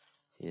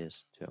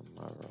is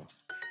tomorrow.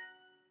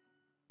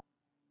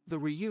 The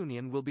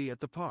reunion will be at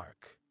the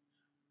park.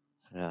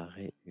 La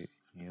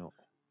réunion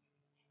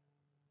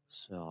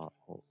sera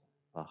au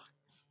parc.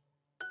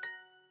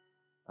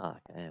 Ah,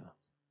 quand même.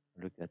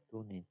 Le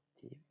gâteau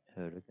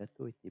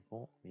était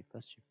bon, mais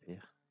pas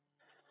super.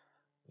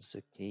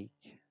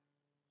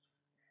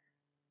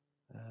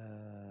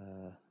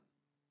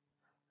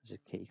 The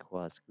cake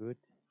was good,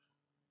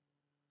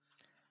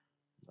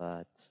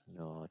 but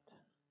not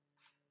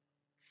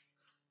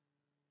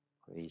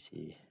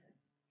crazy.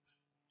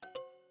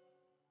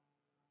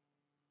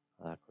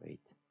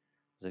 Great.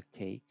 The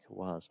cake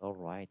was all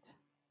right,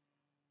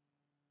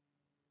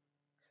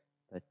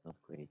 but not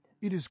great.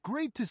 It is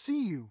great to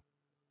see you.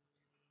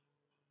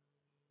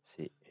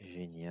 C'est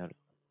génial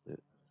de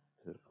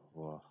te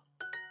voir.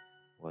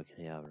 Ou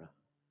agréable.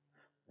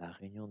 La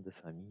réunion de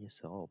famille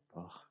sera au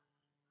parc.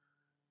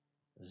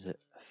 The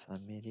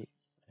family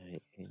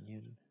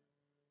reunion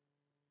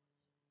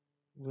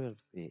will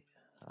be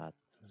at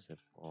the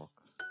park.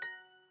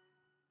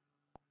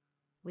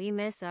 We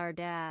miss our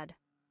dad.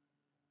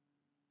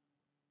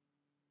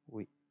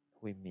 We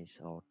miss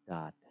our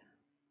dad.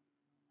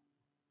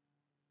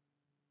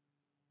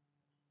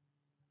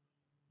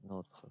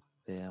 Notre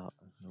père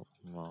nous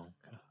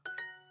manque.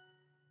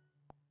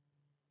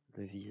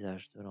 Le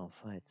visage de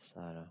l'enfant est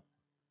sale.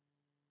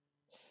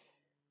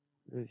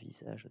 Le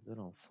visage de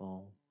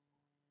l'enfant.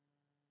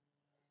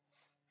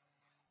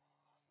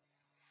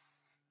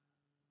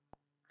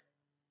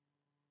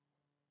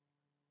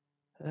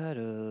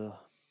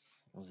 Alors,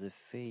 the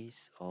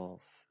face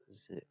of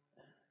the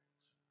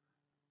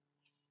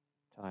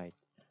child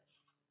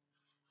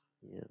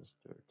is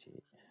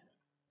dirty.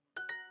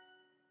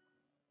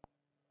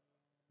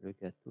 Le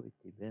gâteau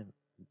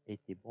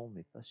était bon,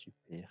 mais pas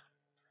super.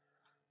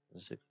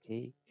 The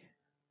cake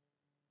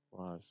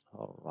was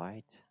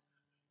alright,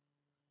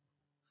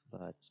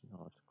 but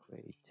not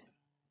great.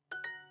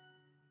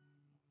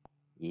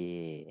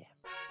 Yeah.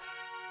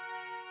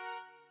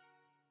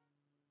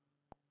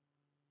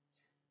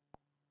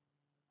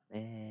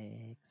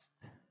 Next.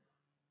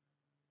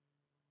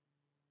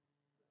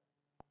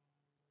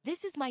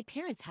 This is my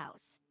parents'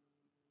 house.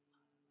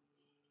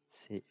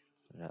 C'est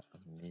la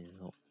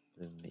maison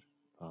de mes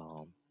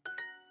parents.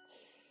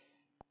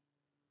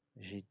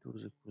 J'ai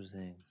 12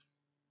 cousins.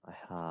 I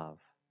have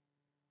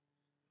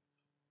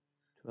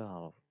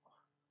 12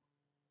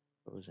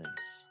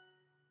 cousins.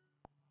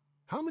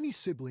 How many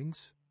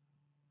siblings?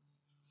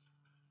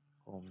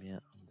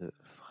 Combien de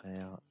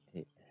frères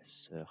et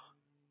sœurs?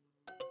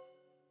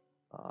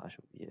 Ah, j'ai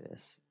oublié le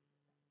S.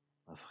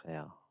 Un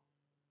frère.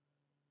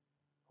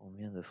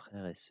 Combien de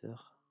frères et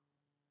sœurs?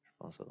 Je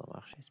pense que ça doit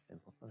marcher, c'est pas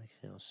important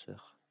d'écrire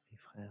sœurs et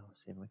frères,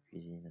 c'est ma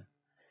cuisine.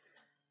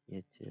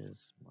 It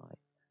is my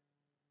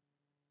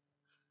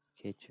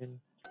kitchen.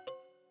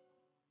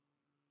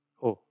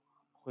 Oh,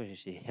 pourquoi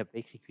j'ai pas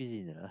écrit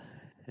cuisine là?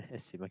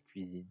 C'est ma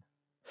cuisine.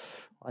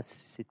 Ah,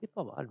 c'était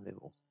pas mal, mais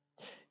bon.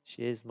 She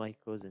is my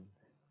cousin.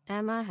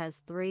 Emma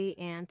has 3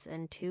 aunts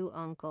and 2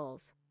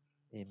 uncles.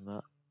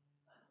 Emma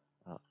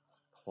a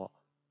 3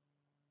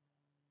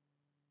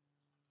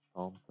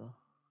 tantes.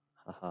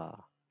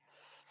 Haha.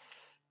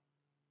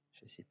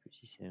 Je sais plus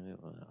si c'est un...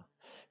 Voilà.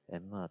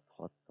 Emma a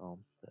 3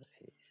 tantes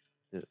et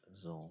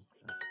 2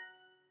 oncles.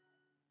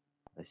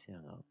 C'est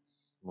un...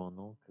 Mon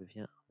oncle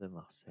vient de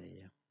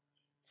Marseille.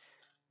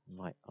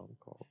 My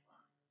uncle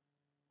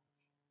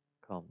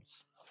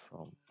comes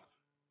from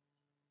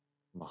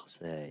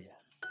Marseille.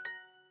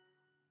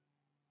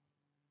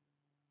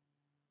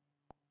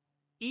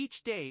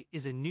 Each day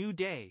is a new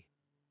day.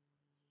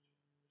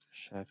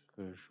 Chaque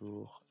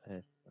jour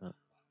est un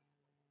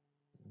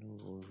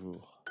nouveau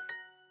jour.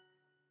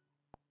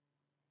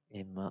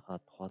 Emma a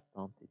 3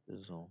 tantes et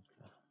 2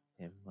 oncles.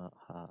 Emma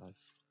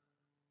has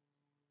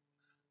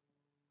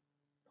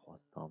 3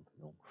 tantes,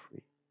 donc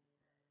free.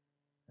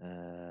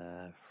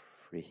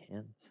 3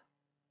 aunts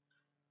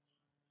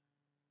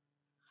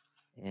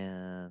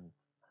and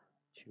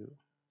 2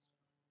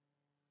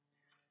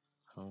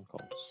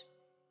 uncles.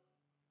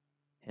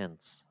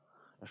 Hence.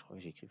 Là, je crois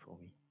que j'ai écrit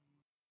fourmi.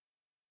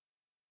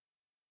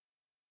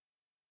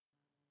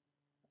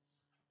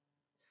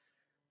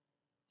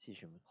 Si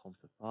je me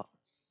trompe pas,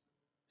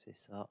 c'est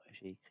ça,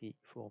 j'ai écrit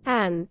fourmi.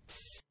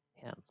 Ants.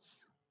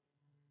 Hence.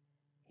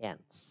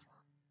 Hence.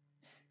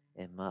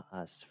 Emma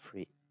has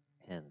 3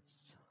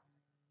 aunts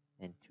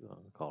and 2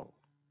 uncles.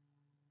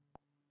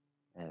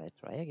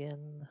 Try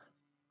again.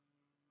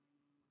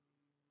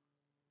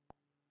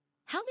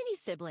 How many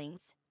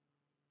siblings?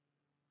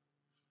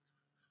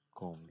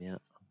 Combien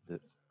de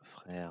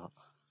frères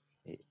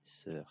et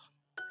sœurs?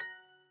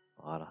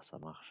 Voilà, ça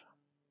marche.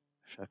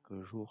 Chaque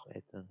jour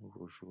est un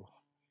nouveau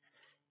jour.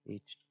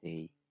 Each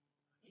day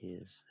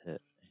is a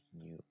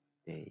new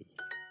day.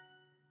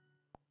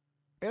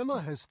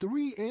 Emma has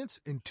 3 aunts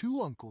and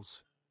 2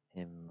 uncles.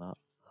 Emma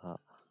a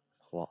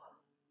 3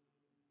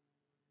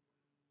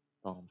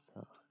 tantes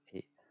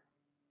et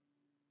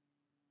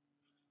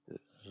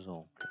 2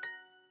 oncles.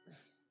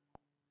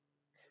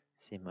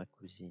 C'est ma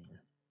cousine.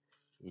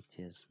 It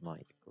is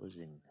my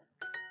cousin.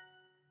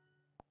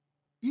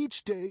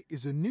 Each day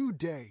is a new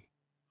day.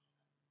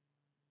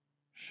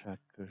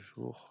 Chaque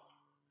jour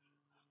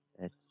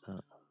est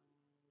un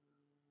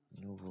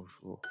nouveau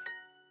jour.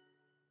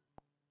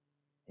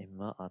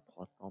 Emma a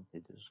 3 tantes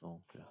et 2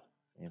 oncles.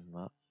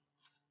 Emma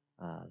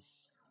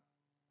has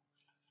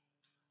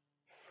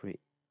 3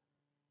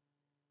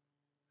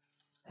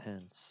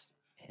 aunts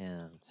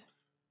and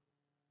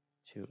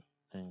 2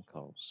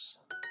 uncles.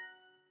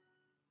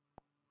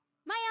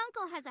 My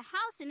uncle has a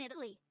house in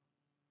Italy.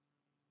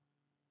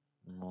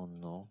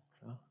 Mon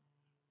oncle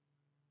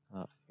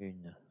a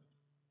une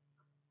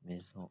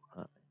maison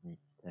en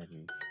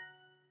Italie.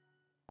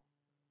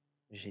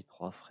 J'ai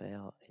 3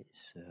 frères et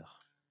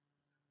sœurs.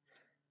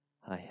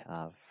 I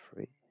have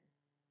 3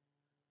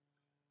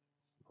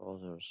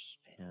 brothers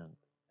and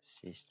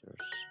sisters.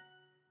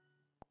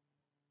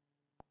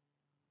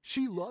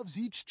 She loves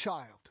each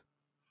child.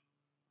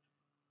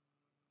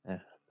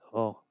 Elle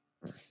adore.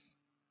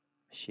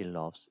 She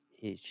loves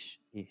each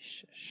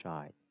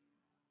child.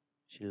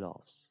 She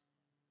loves.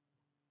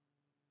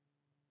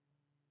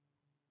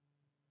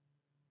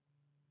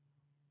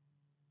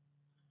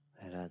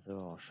 Elle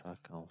adore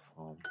chaque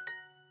enfant.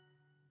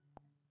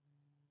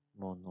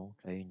 Mon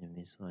oncle a une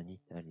maison en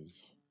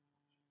Italie.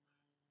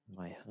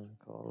 My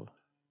uncle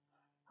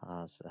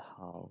has a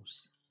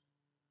house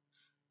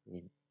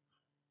in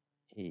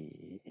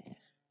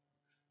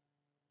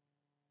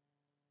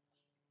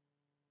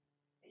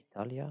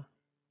Italia.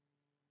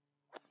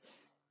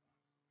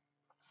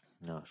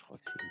 Non, je crois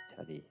que c'est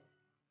l'Italie.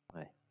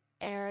 Ouais.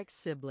 Eric's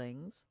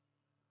siblings.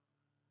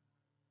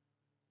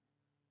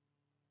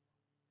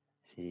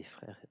 C'est les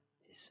frères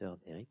et sœurs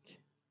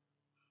d'Eric.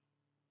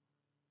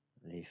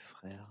 Les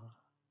frères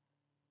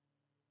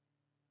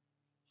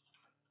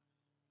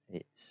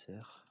et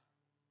sœurs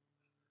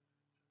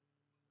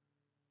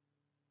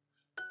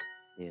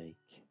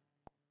d'Eric.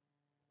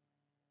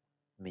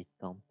 Mes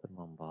tantes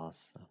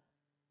m'embrassent.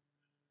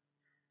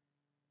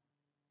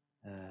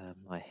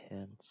 My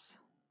hands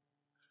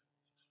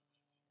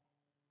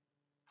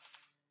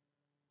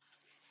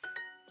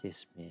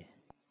kiss me.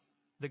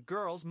 The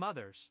girls'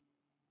 mothers.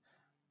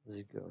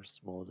 The girls'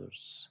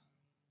 mothers.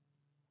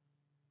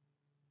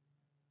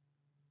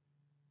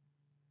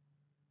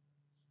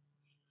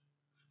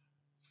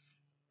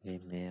 Les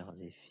mères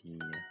des filles.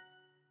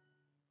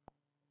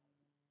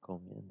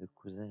 Combien de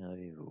cousins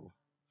avez-vous?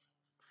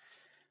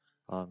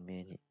 How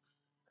many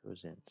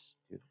cousins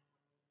do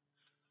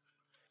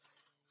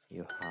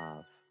you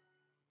have?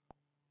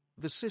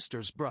 The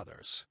sisters'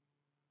 brothers.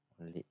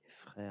 Les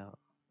frères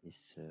et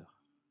sœurs.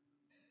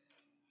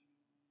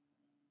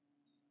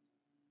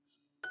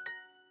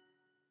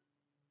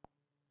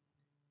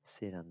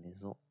 C'est la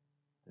maison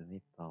de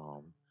mes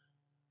parents.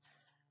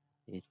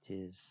 It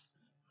is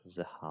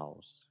the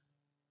house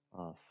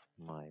of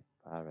my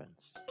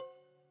parents.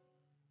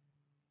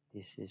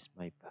 This is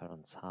my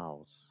parents'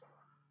 house.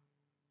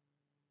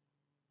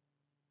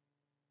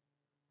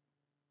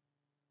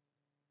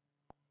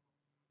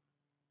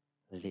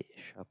 Les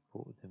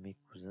chapeaux de mes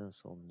cousins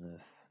sont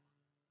neufs.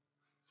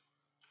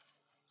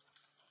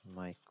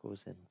 My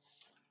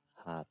cousins'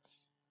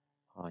 hats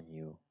are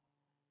new.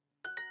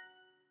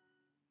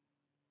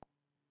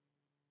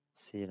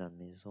 C'est la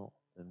maison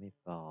de mes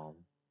parents.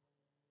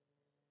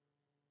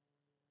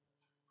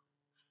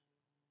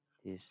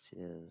 This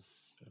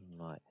is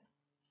my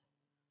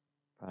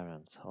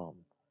parents'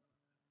 home.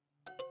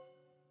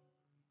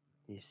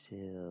 This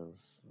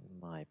is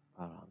my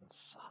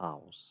parents'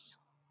 house.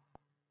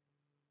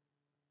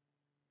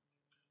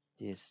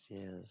 This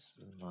is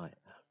my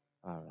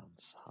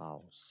parents'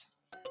 house.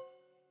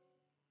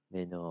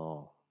 Mais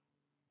non.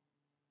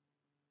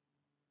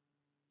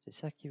 C'est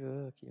ça qui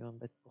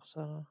m'embête pour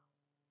ça, là?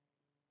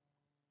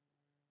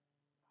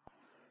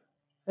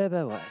 Eh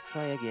ben ouais,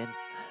 try again.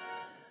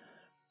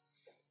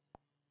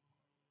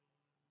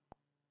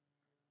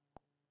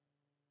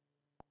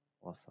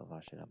 Oh, ça va,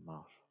 j'ai la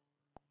marge.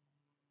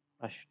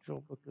 Ah, je suis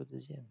toujours bloqué au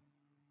deuxième.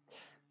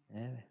 Eh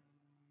ouais.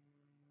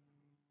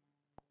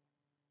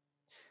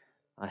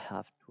 I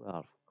have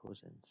 12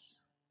 cousins.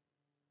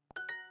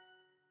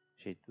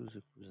 J'ai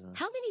 12 cousins.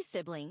 How many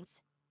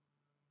siblings?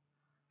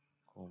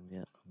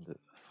 Combien de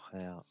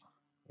frères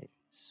et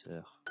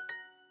sœurs?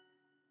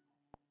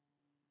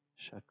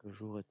 Chaque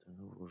jour est un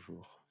nouveau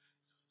jour.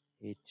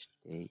 Each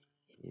day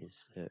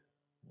is a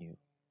new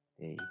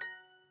day.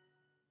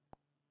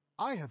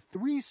 I have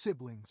 3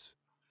 siblings.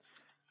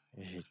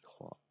 J'ai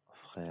 3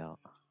 frères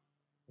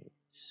et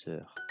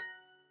sœurs.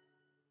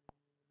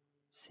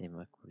 C'est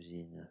ma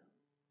cousine.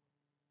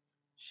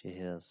 She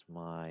has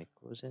my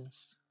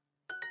cousins.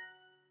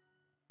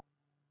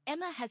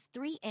 Emma has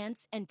 3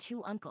 aunts and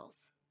 2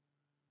 uncles.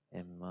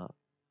 Emma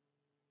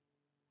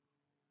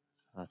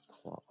a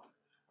 3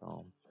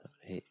 tantes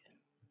et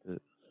 2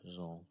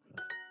 oncles.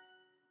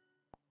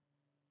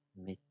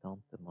 Mes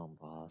tantes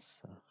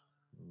m'embrassent.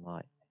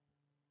 My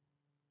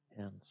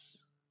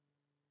aunts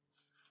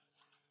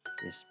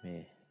kiss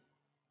me.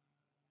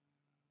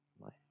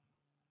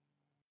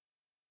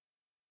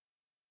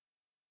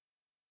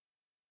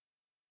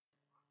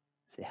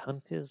 C'est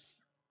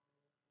hunters.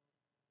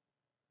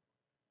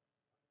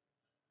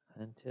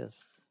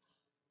 Hunters.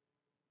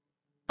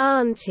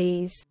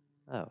 Aunties.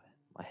 Ah ouais.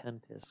 My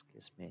hunters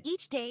kiss me.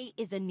 Each day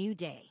is a new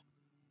day.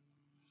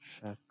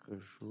 Chaque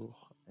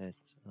jour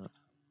est un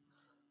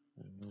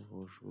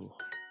nouveau jour.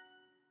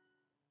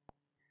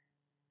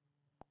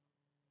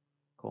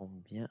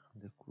 Combien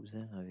de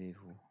cousins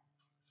avez-vous?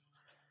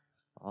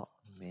 How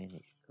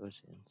many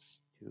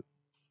cousins do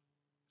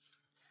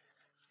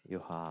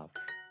you have?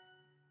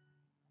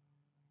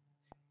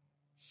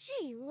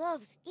 She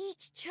loves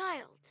each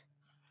child.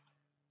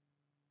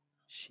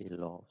 She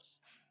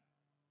loves.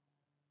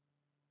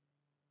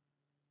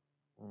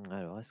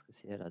 Alors, est-ce que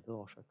c'est elle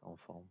adore chaque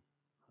enfant?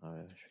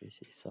 Je vais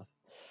essayer ça.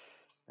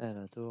 Elle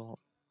adore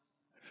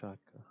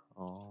chaque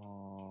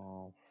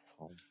enfant.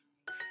 from.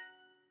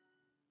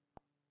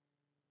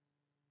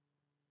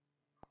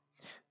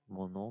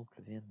 Mon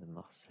oncle vient de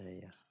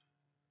Marseille.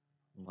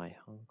 My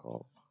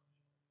uncle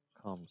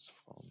comes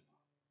from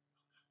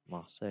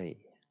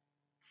Marseille.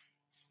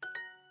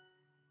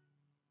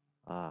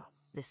 Ah,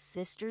 The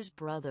sisters'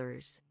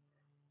 brothers.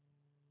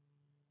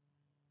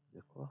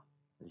 de quoi?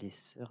 Les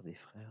sœurs des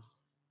frères.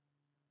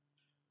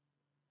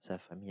 C'est la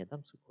famille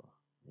Adams ou quoi?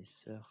 Les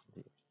sœurs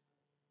des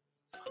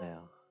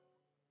frères.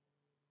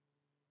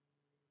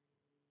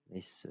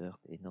 Les sœurs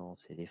des... Non,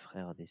 c'est les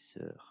frères des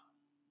sœurs.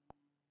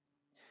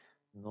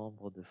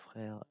 Nombre de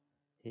frères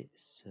et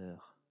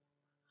sœurs.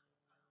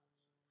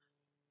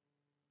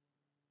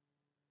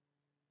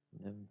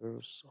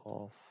 Numbers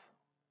of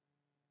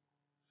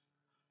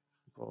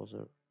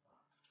brothers.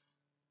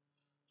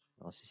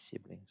 Non, c'est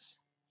siblings.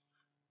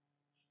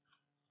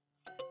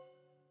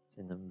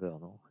 C'est number,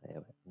 non? Eh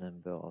ouais,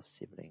 number of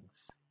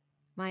siblings.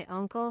 My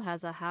uncle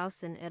has a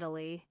house in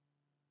Italy.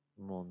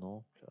 Mon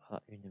oncle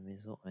a une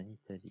maison en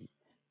Italie.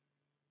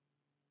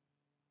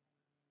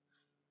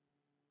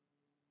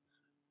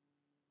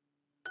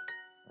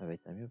 Ah bah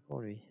tant mieux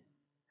pour lui.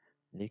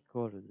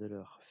 L'école de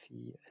leur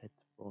fille est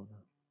bonne.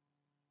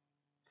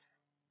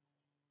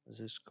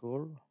 The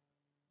school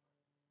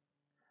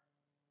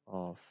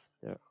of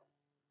their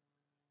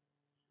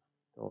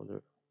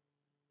daughter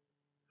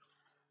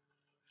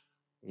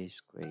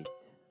is great.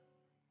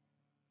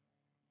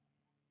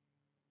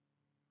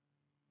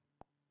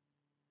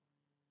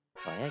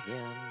 Try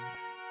again.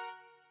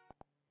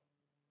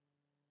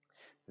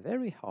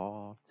 Very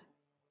hard.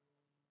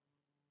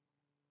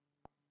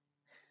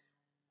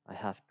 I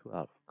have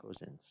 12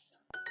 cousins.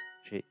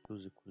 J'ai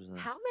 12 cousins.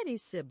 How many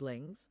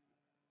siblings?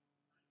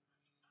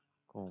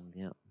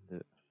 Combien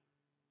de...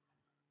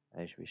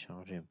 Allez, je vais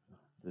changer un peu.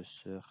 De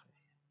sœurs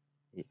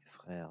et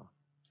frères.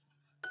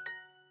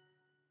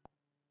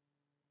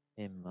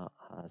 Emma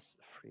has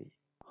 3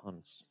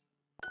 aunts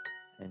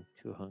and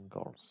 2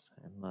 uncles.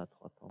 Emma a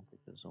 3 tantes et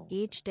 2 oncles.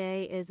 Each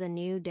day is a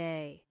new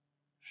day.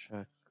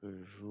 Chaque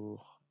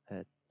jour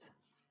est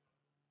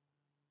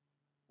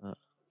un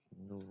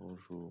nouveau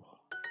jour.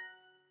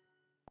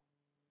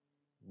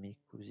 Mes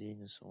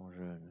cousines sont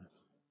jeunes.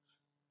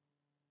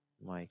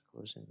 My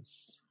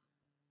cousins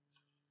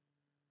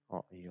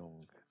are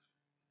young.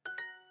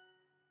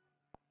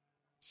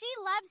 She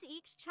loves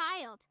each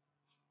child.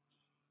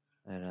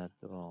 Elle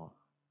adore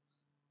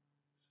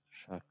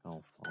chaque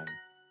enfant.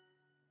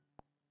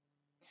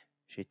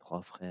 J'ai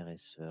 3 frères et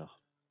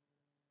sœurs.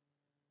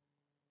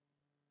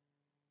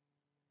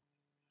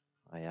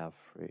 I have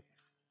 3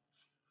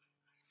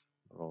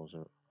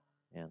 brothers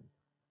and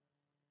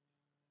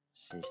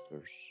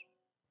sisters.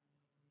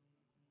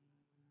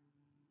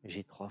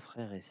 J'ai 3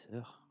 frères et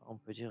sœurs. On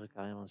peut dire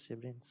carrément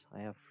siblings.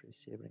 I have 3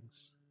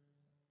 siblings.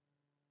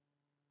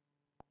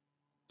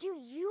 Do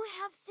you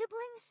have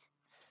siblings?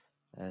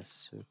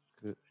 Est-ce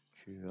que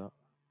tu as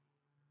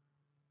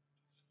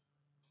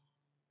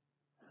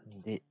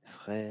des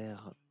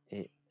frères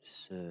et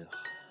sœurs?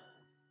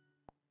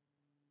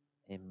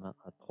 Emma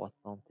a 3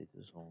 tantes et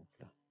 2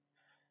 oncles.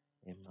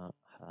 Emma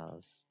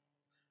has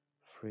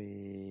 3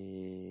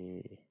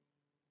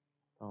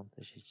 tantes,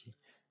 j'ai dit.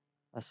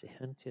 Ah, c'est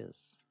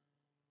aunties.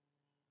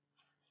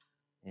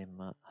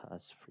 Emma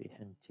has 3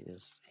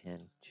 aunties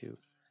and 2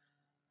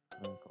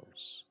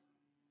 uncles.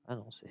 Ah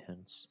non, c'est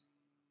aunts.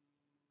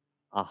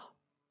 Ah,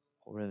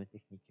 problème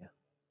technique.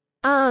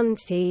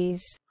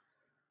 Aunties.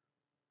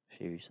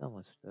 J'ai vu ça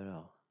moi tout à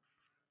l'heure.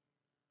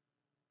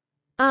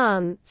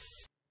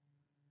 Aunts.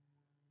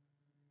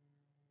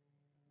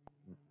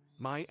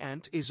 My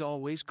aunt is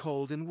always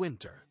cold in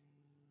winter.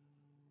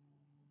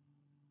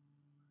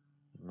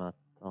 Ma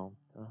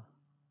tante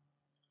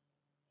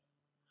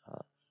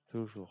a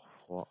toujours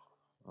froid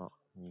en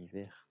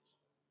hiver.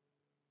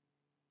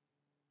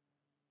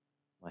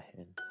 My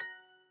aunt.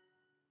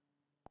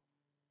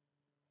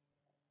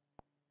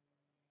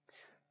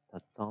 Ta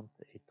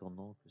tante et ton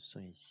oncle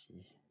sont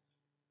ici.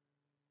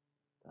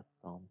 Ta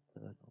tante,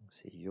 donc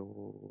c'est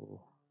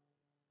yo.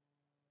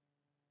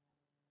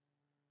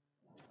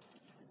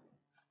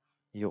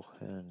 Your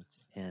aunt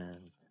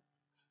and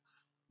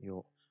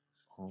your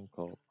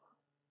uncle.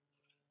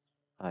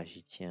 Ah,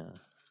 j'y tiens.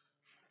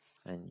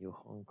 And your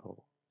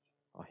uncle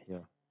are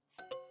here.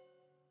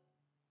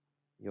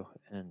 Your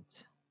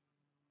aunt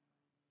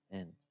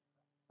and...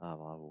 Ah,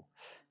 bravo.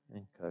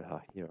 Uncle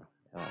are here.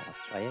 Ah,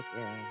 try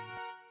again.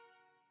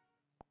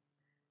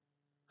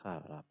 Ah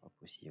là là, pas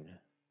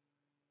possible.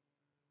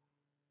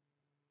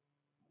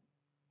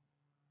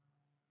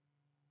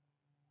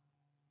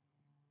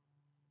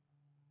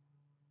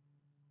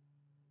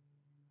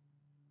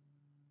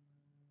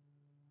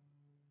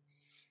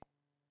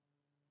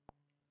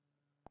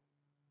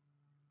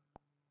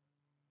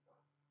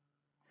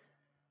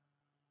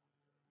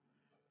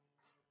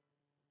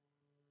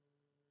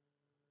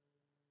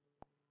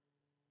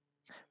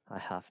 I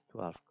have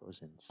 12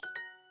 cousins.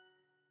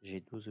 J'ai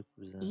 12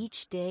 cousins.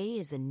 Each day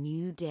is a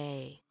new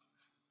day.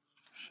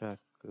 Chaque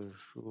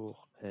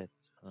jour est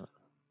un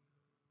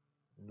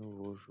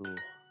nouveau jour.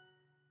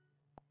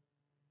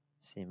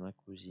 C'est ma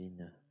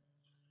cousine.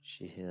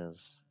 She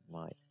is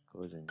my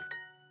cousin.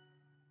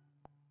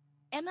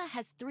 Emma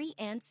has 3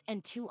 aunts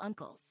and 2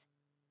 uncles.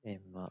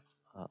 Emma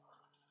a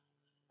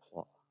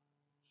 3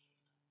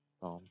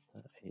 tantes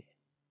et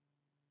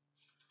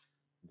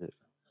 2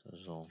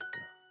 oncles.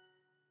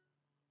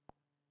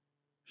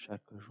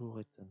 Chaque jour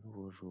est un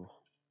nouveau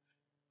jour.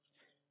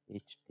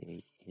 Each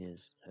day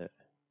is a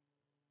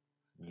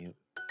new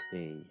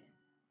day.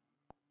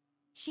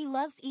 She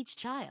loves each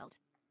child.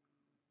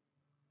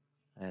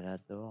 Elle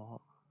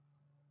adore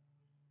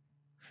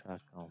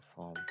chaque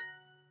enfant.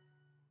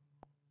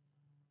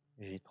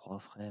 J'ai 3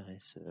 frères et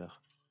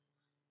sœurs.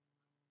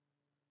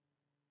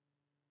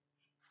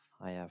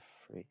 I have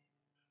 3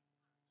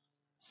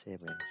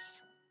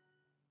 siblings.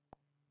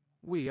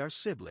 We are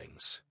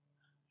siblings.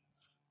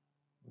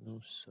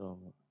 Nous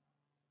sommes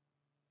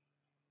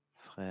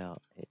frères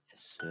et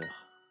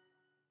sœurs.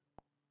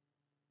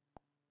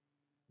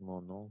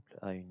 Mon oncle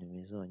a une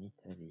maison en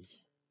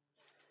Italie.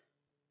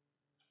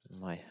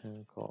 My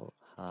uncle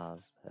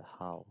has a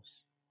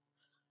house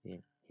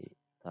in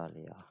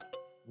Italia.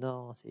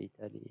 Non, c'est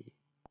Italie.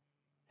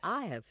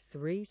 I have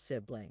 3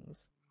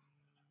 siblings.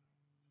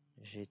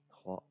 J'ai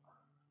 3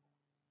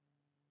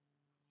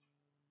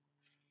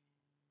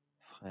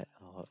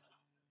 frères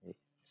et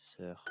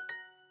sœurs.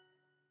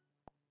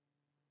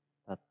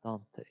 Ta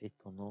tante et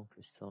ton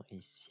oncle sont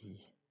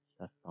ici.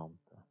 Ta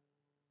tante.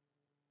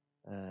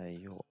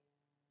 Your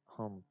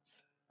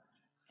aunt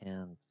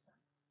and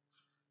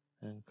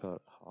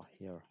uncle are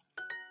here.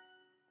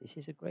 This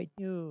is a great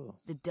news.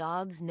 The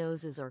dogs'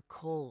 noses are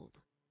cold.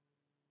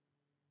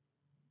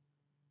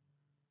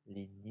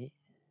 Les nez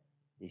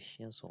des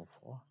chiens sont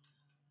froids.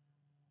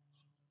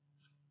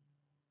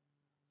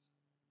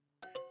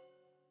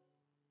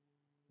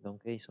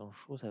 Donc, ils sont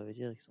chauds, ça veut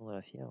dire qu'ils sont dans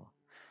la fièvre.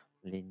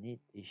 Les nez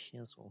des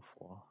chiens sont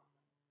froids.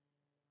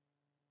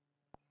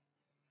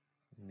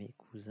 Mes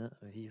cousins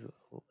vivent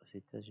aux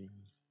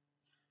États-Unis.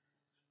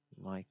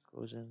 My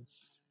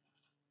cousins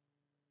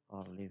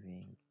are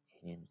living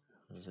in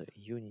the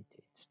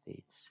United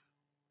States.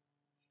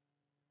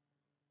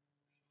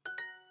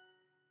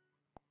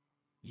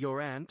 Your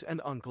aunt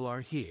and uncle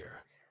are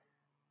here.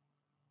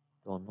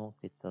 Ton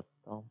oncle et ta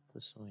tante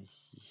sont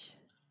ici.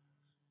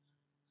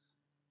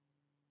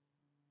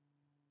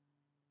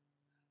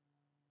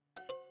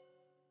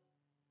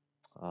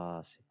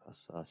 Ah, c'est pas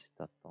ça, c'est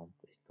ta tante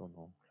et ton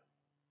oncle.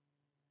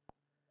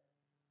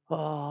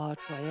 Oh,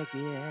 try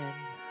again.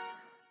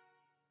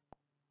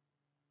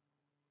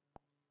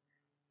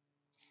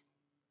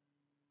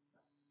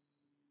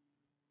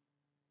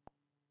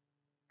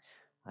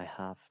 I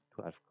have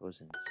 12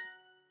 cousins.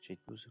 J'ai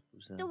 12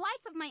 cousins. The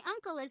wife of my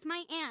uncle is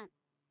my aunt.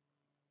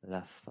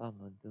 La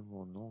femme de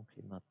mon oncle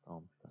est ma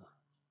tante.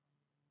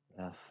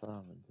 La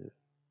femme de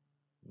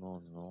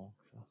mon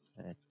oncle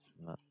est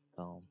ma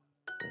tante.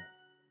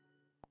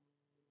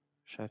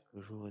 Chaque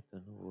jour est un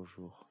nouveau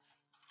jour.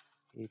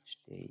 Each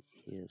day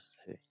is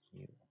a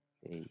new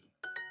day.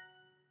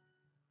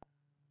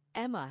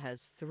 Emma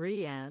has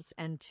 3 aunts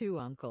and 2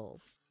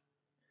 uncles.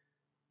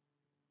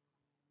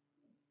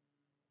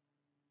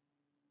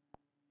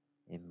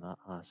 Emma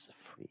has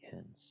 3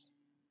 aunts.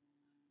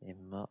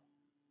 Emma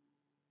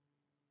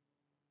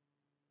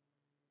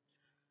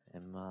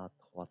a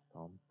 3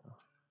 tantes.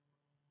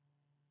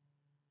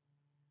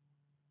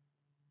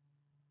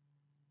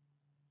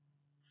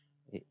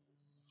 Et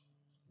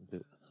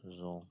 2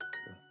 oncles.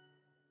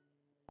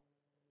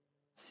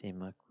 C'est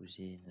ma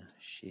cousine.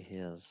 She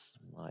is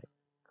my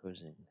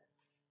cousin.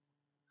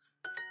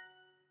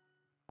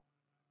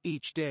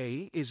 Each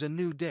day is a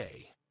new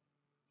day.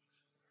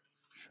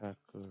 Chaque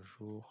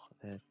jour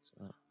est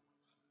un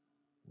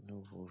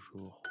nouveau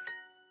jour.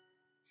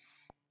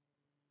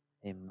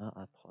 Emma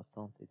a 3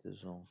 tantes et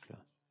 2 oncles.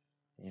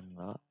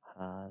 Emma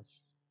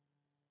has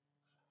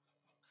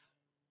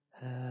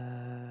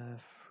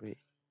 3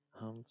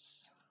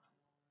 aunts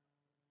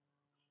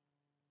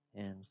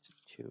and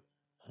 2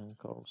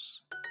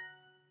 uncles.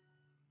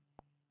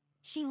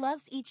 She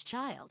loves each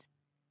child.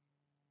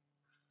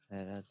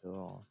 Elle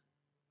adore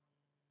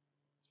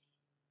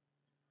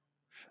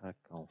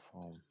chaque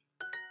enfant.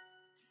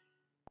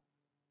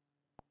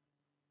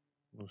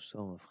 Nous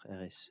sommes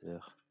frères et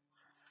sœurs.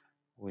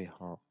 We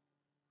are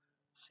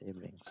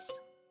siblings.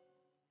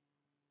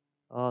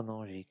 Oh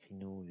non, j'ai écrit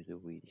nous au lieu de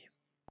we.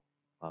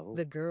 Bravo.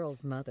 The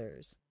girls'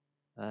 mothers.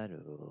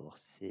 Alors,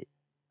 c'est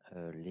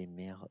les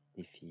mères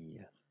des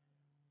filles.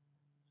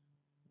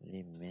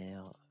 Les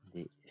mères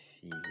des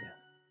filles.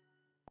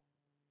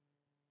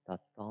 Ta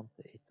tante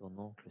et ton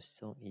oncle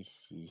sont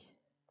ici.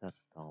 Ta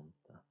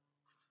tante.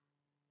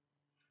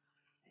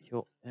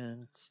 Your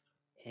aunt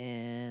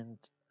and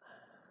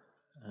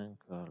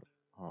uncle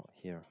are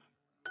here.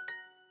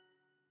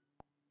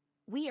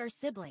 We are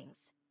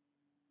siblings.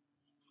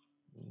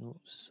 Nous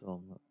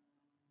sommes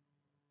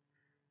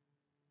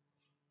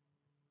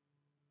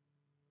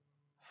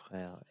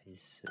frères et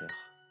sœurs.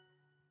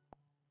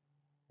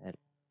 Elle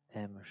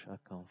aime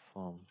chaque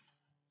enfant.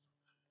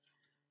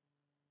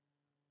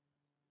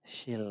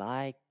 She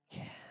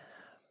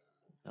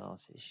non,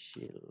 c'est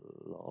she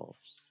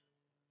loves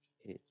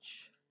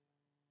each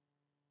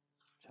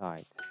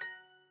child.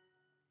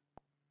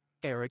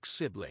 Eric's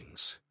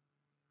siblings.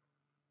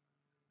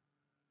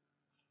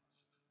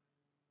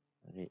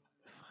 Les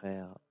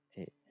frères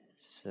et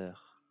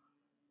sœurs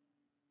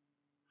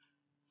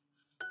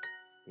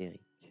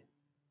Eric.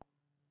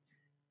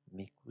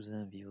 Mes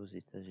cousins vivent aux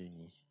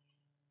États-Unis.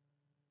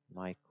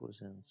 My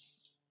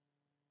cousins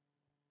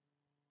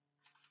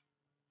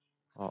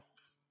are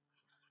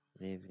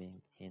living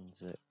in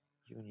the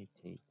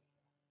United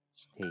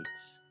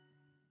States.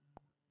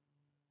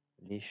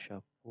 Les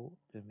chapeaux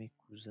de mes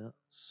cousins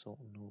sont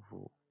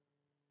nouveaux.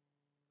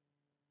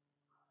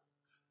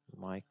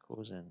 My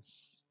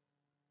cousins'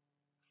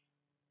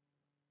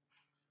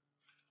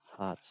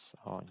 hats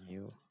are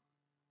new.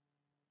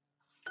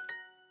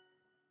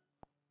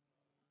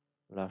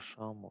 La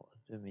chambre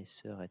de mes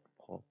sœurs est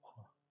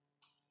propre.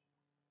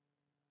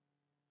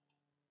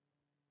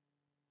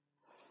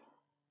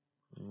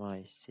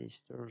 My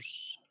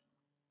sister's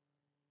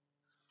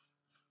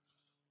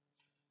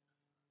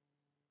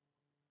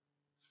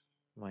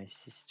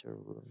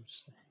room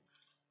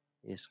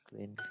is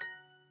clean.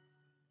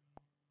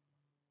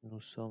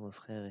 Nous sommes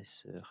frères et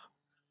sœurs.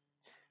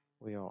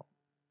 We are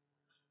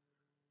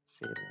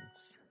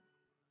siblings.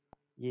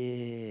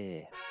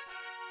 Yeah.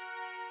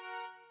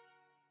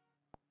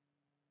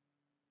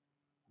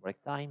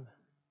 Break time?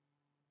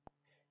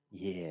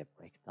 Yeah,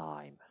 break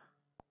time.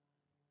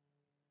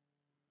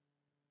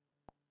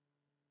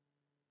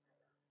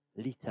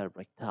 Little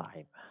break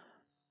time.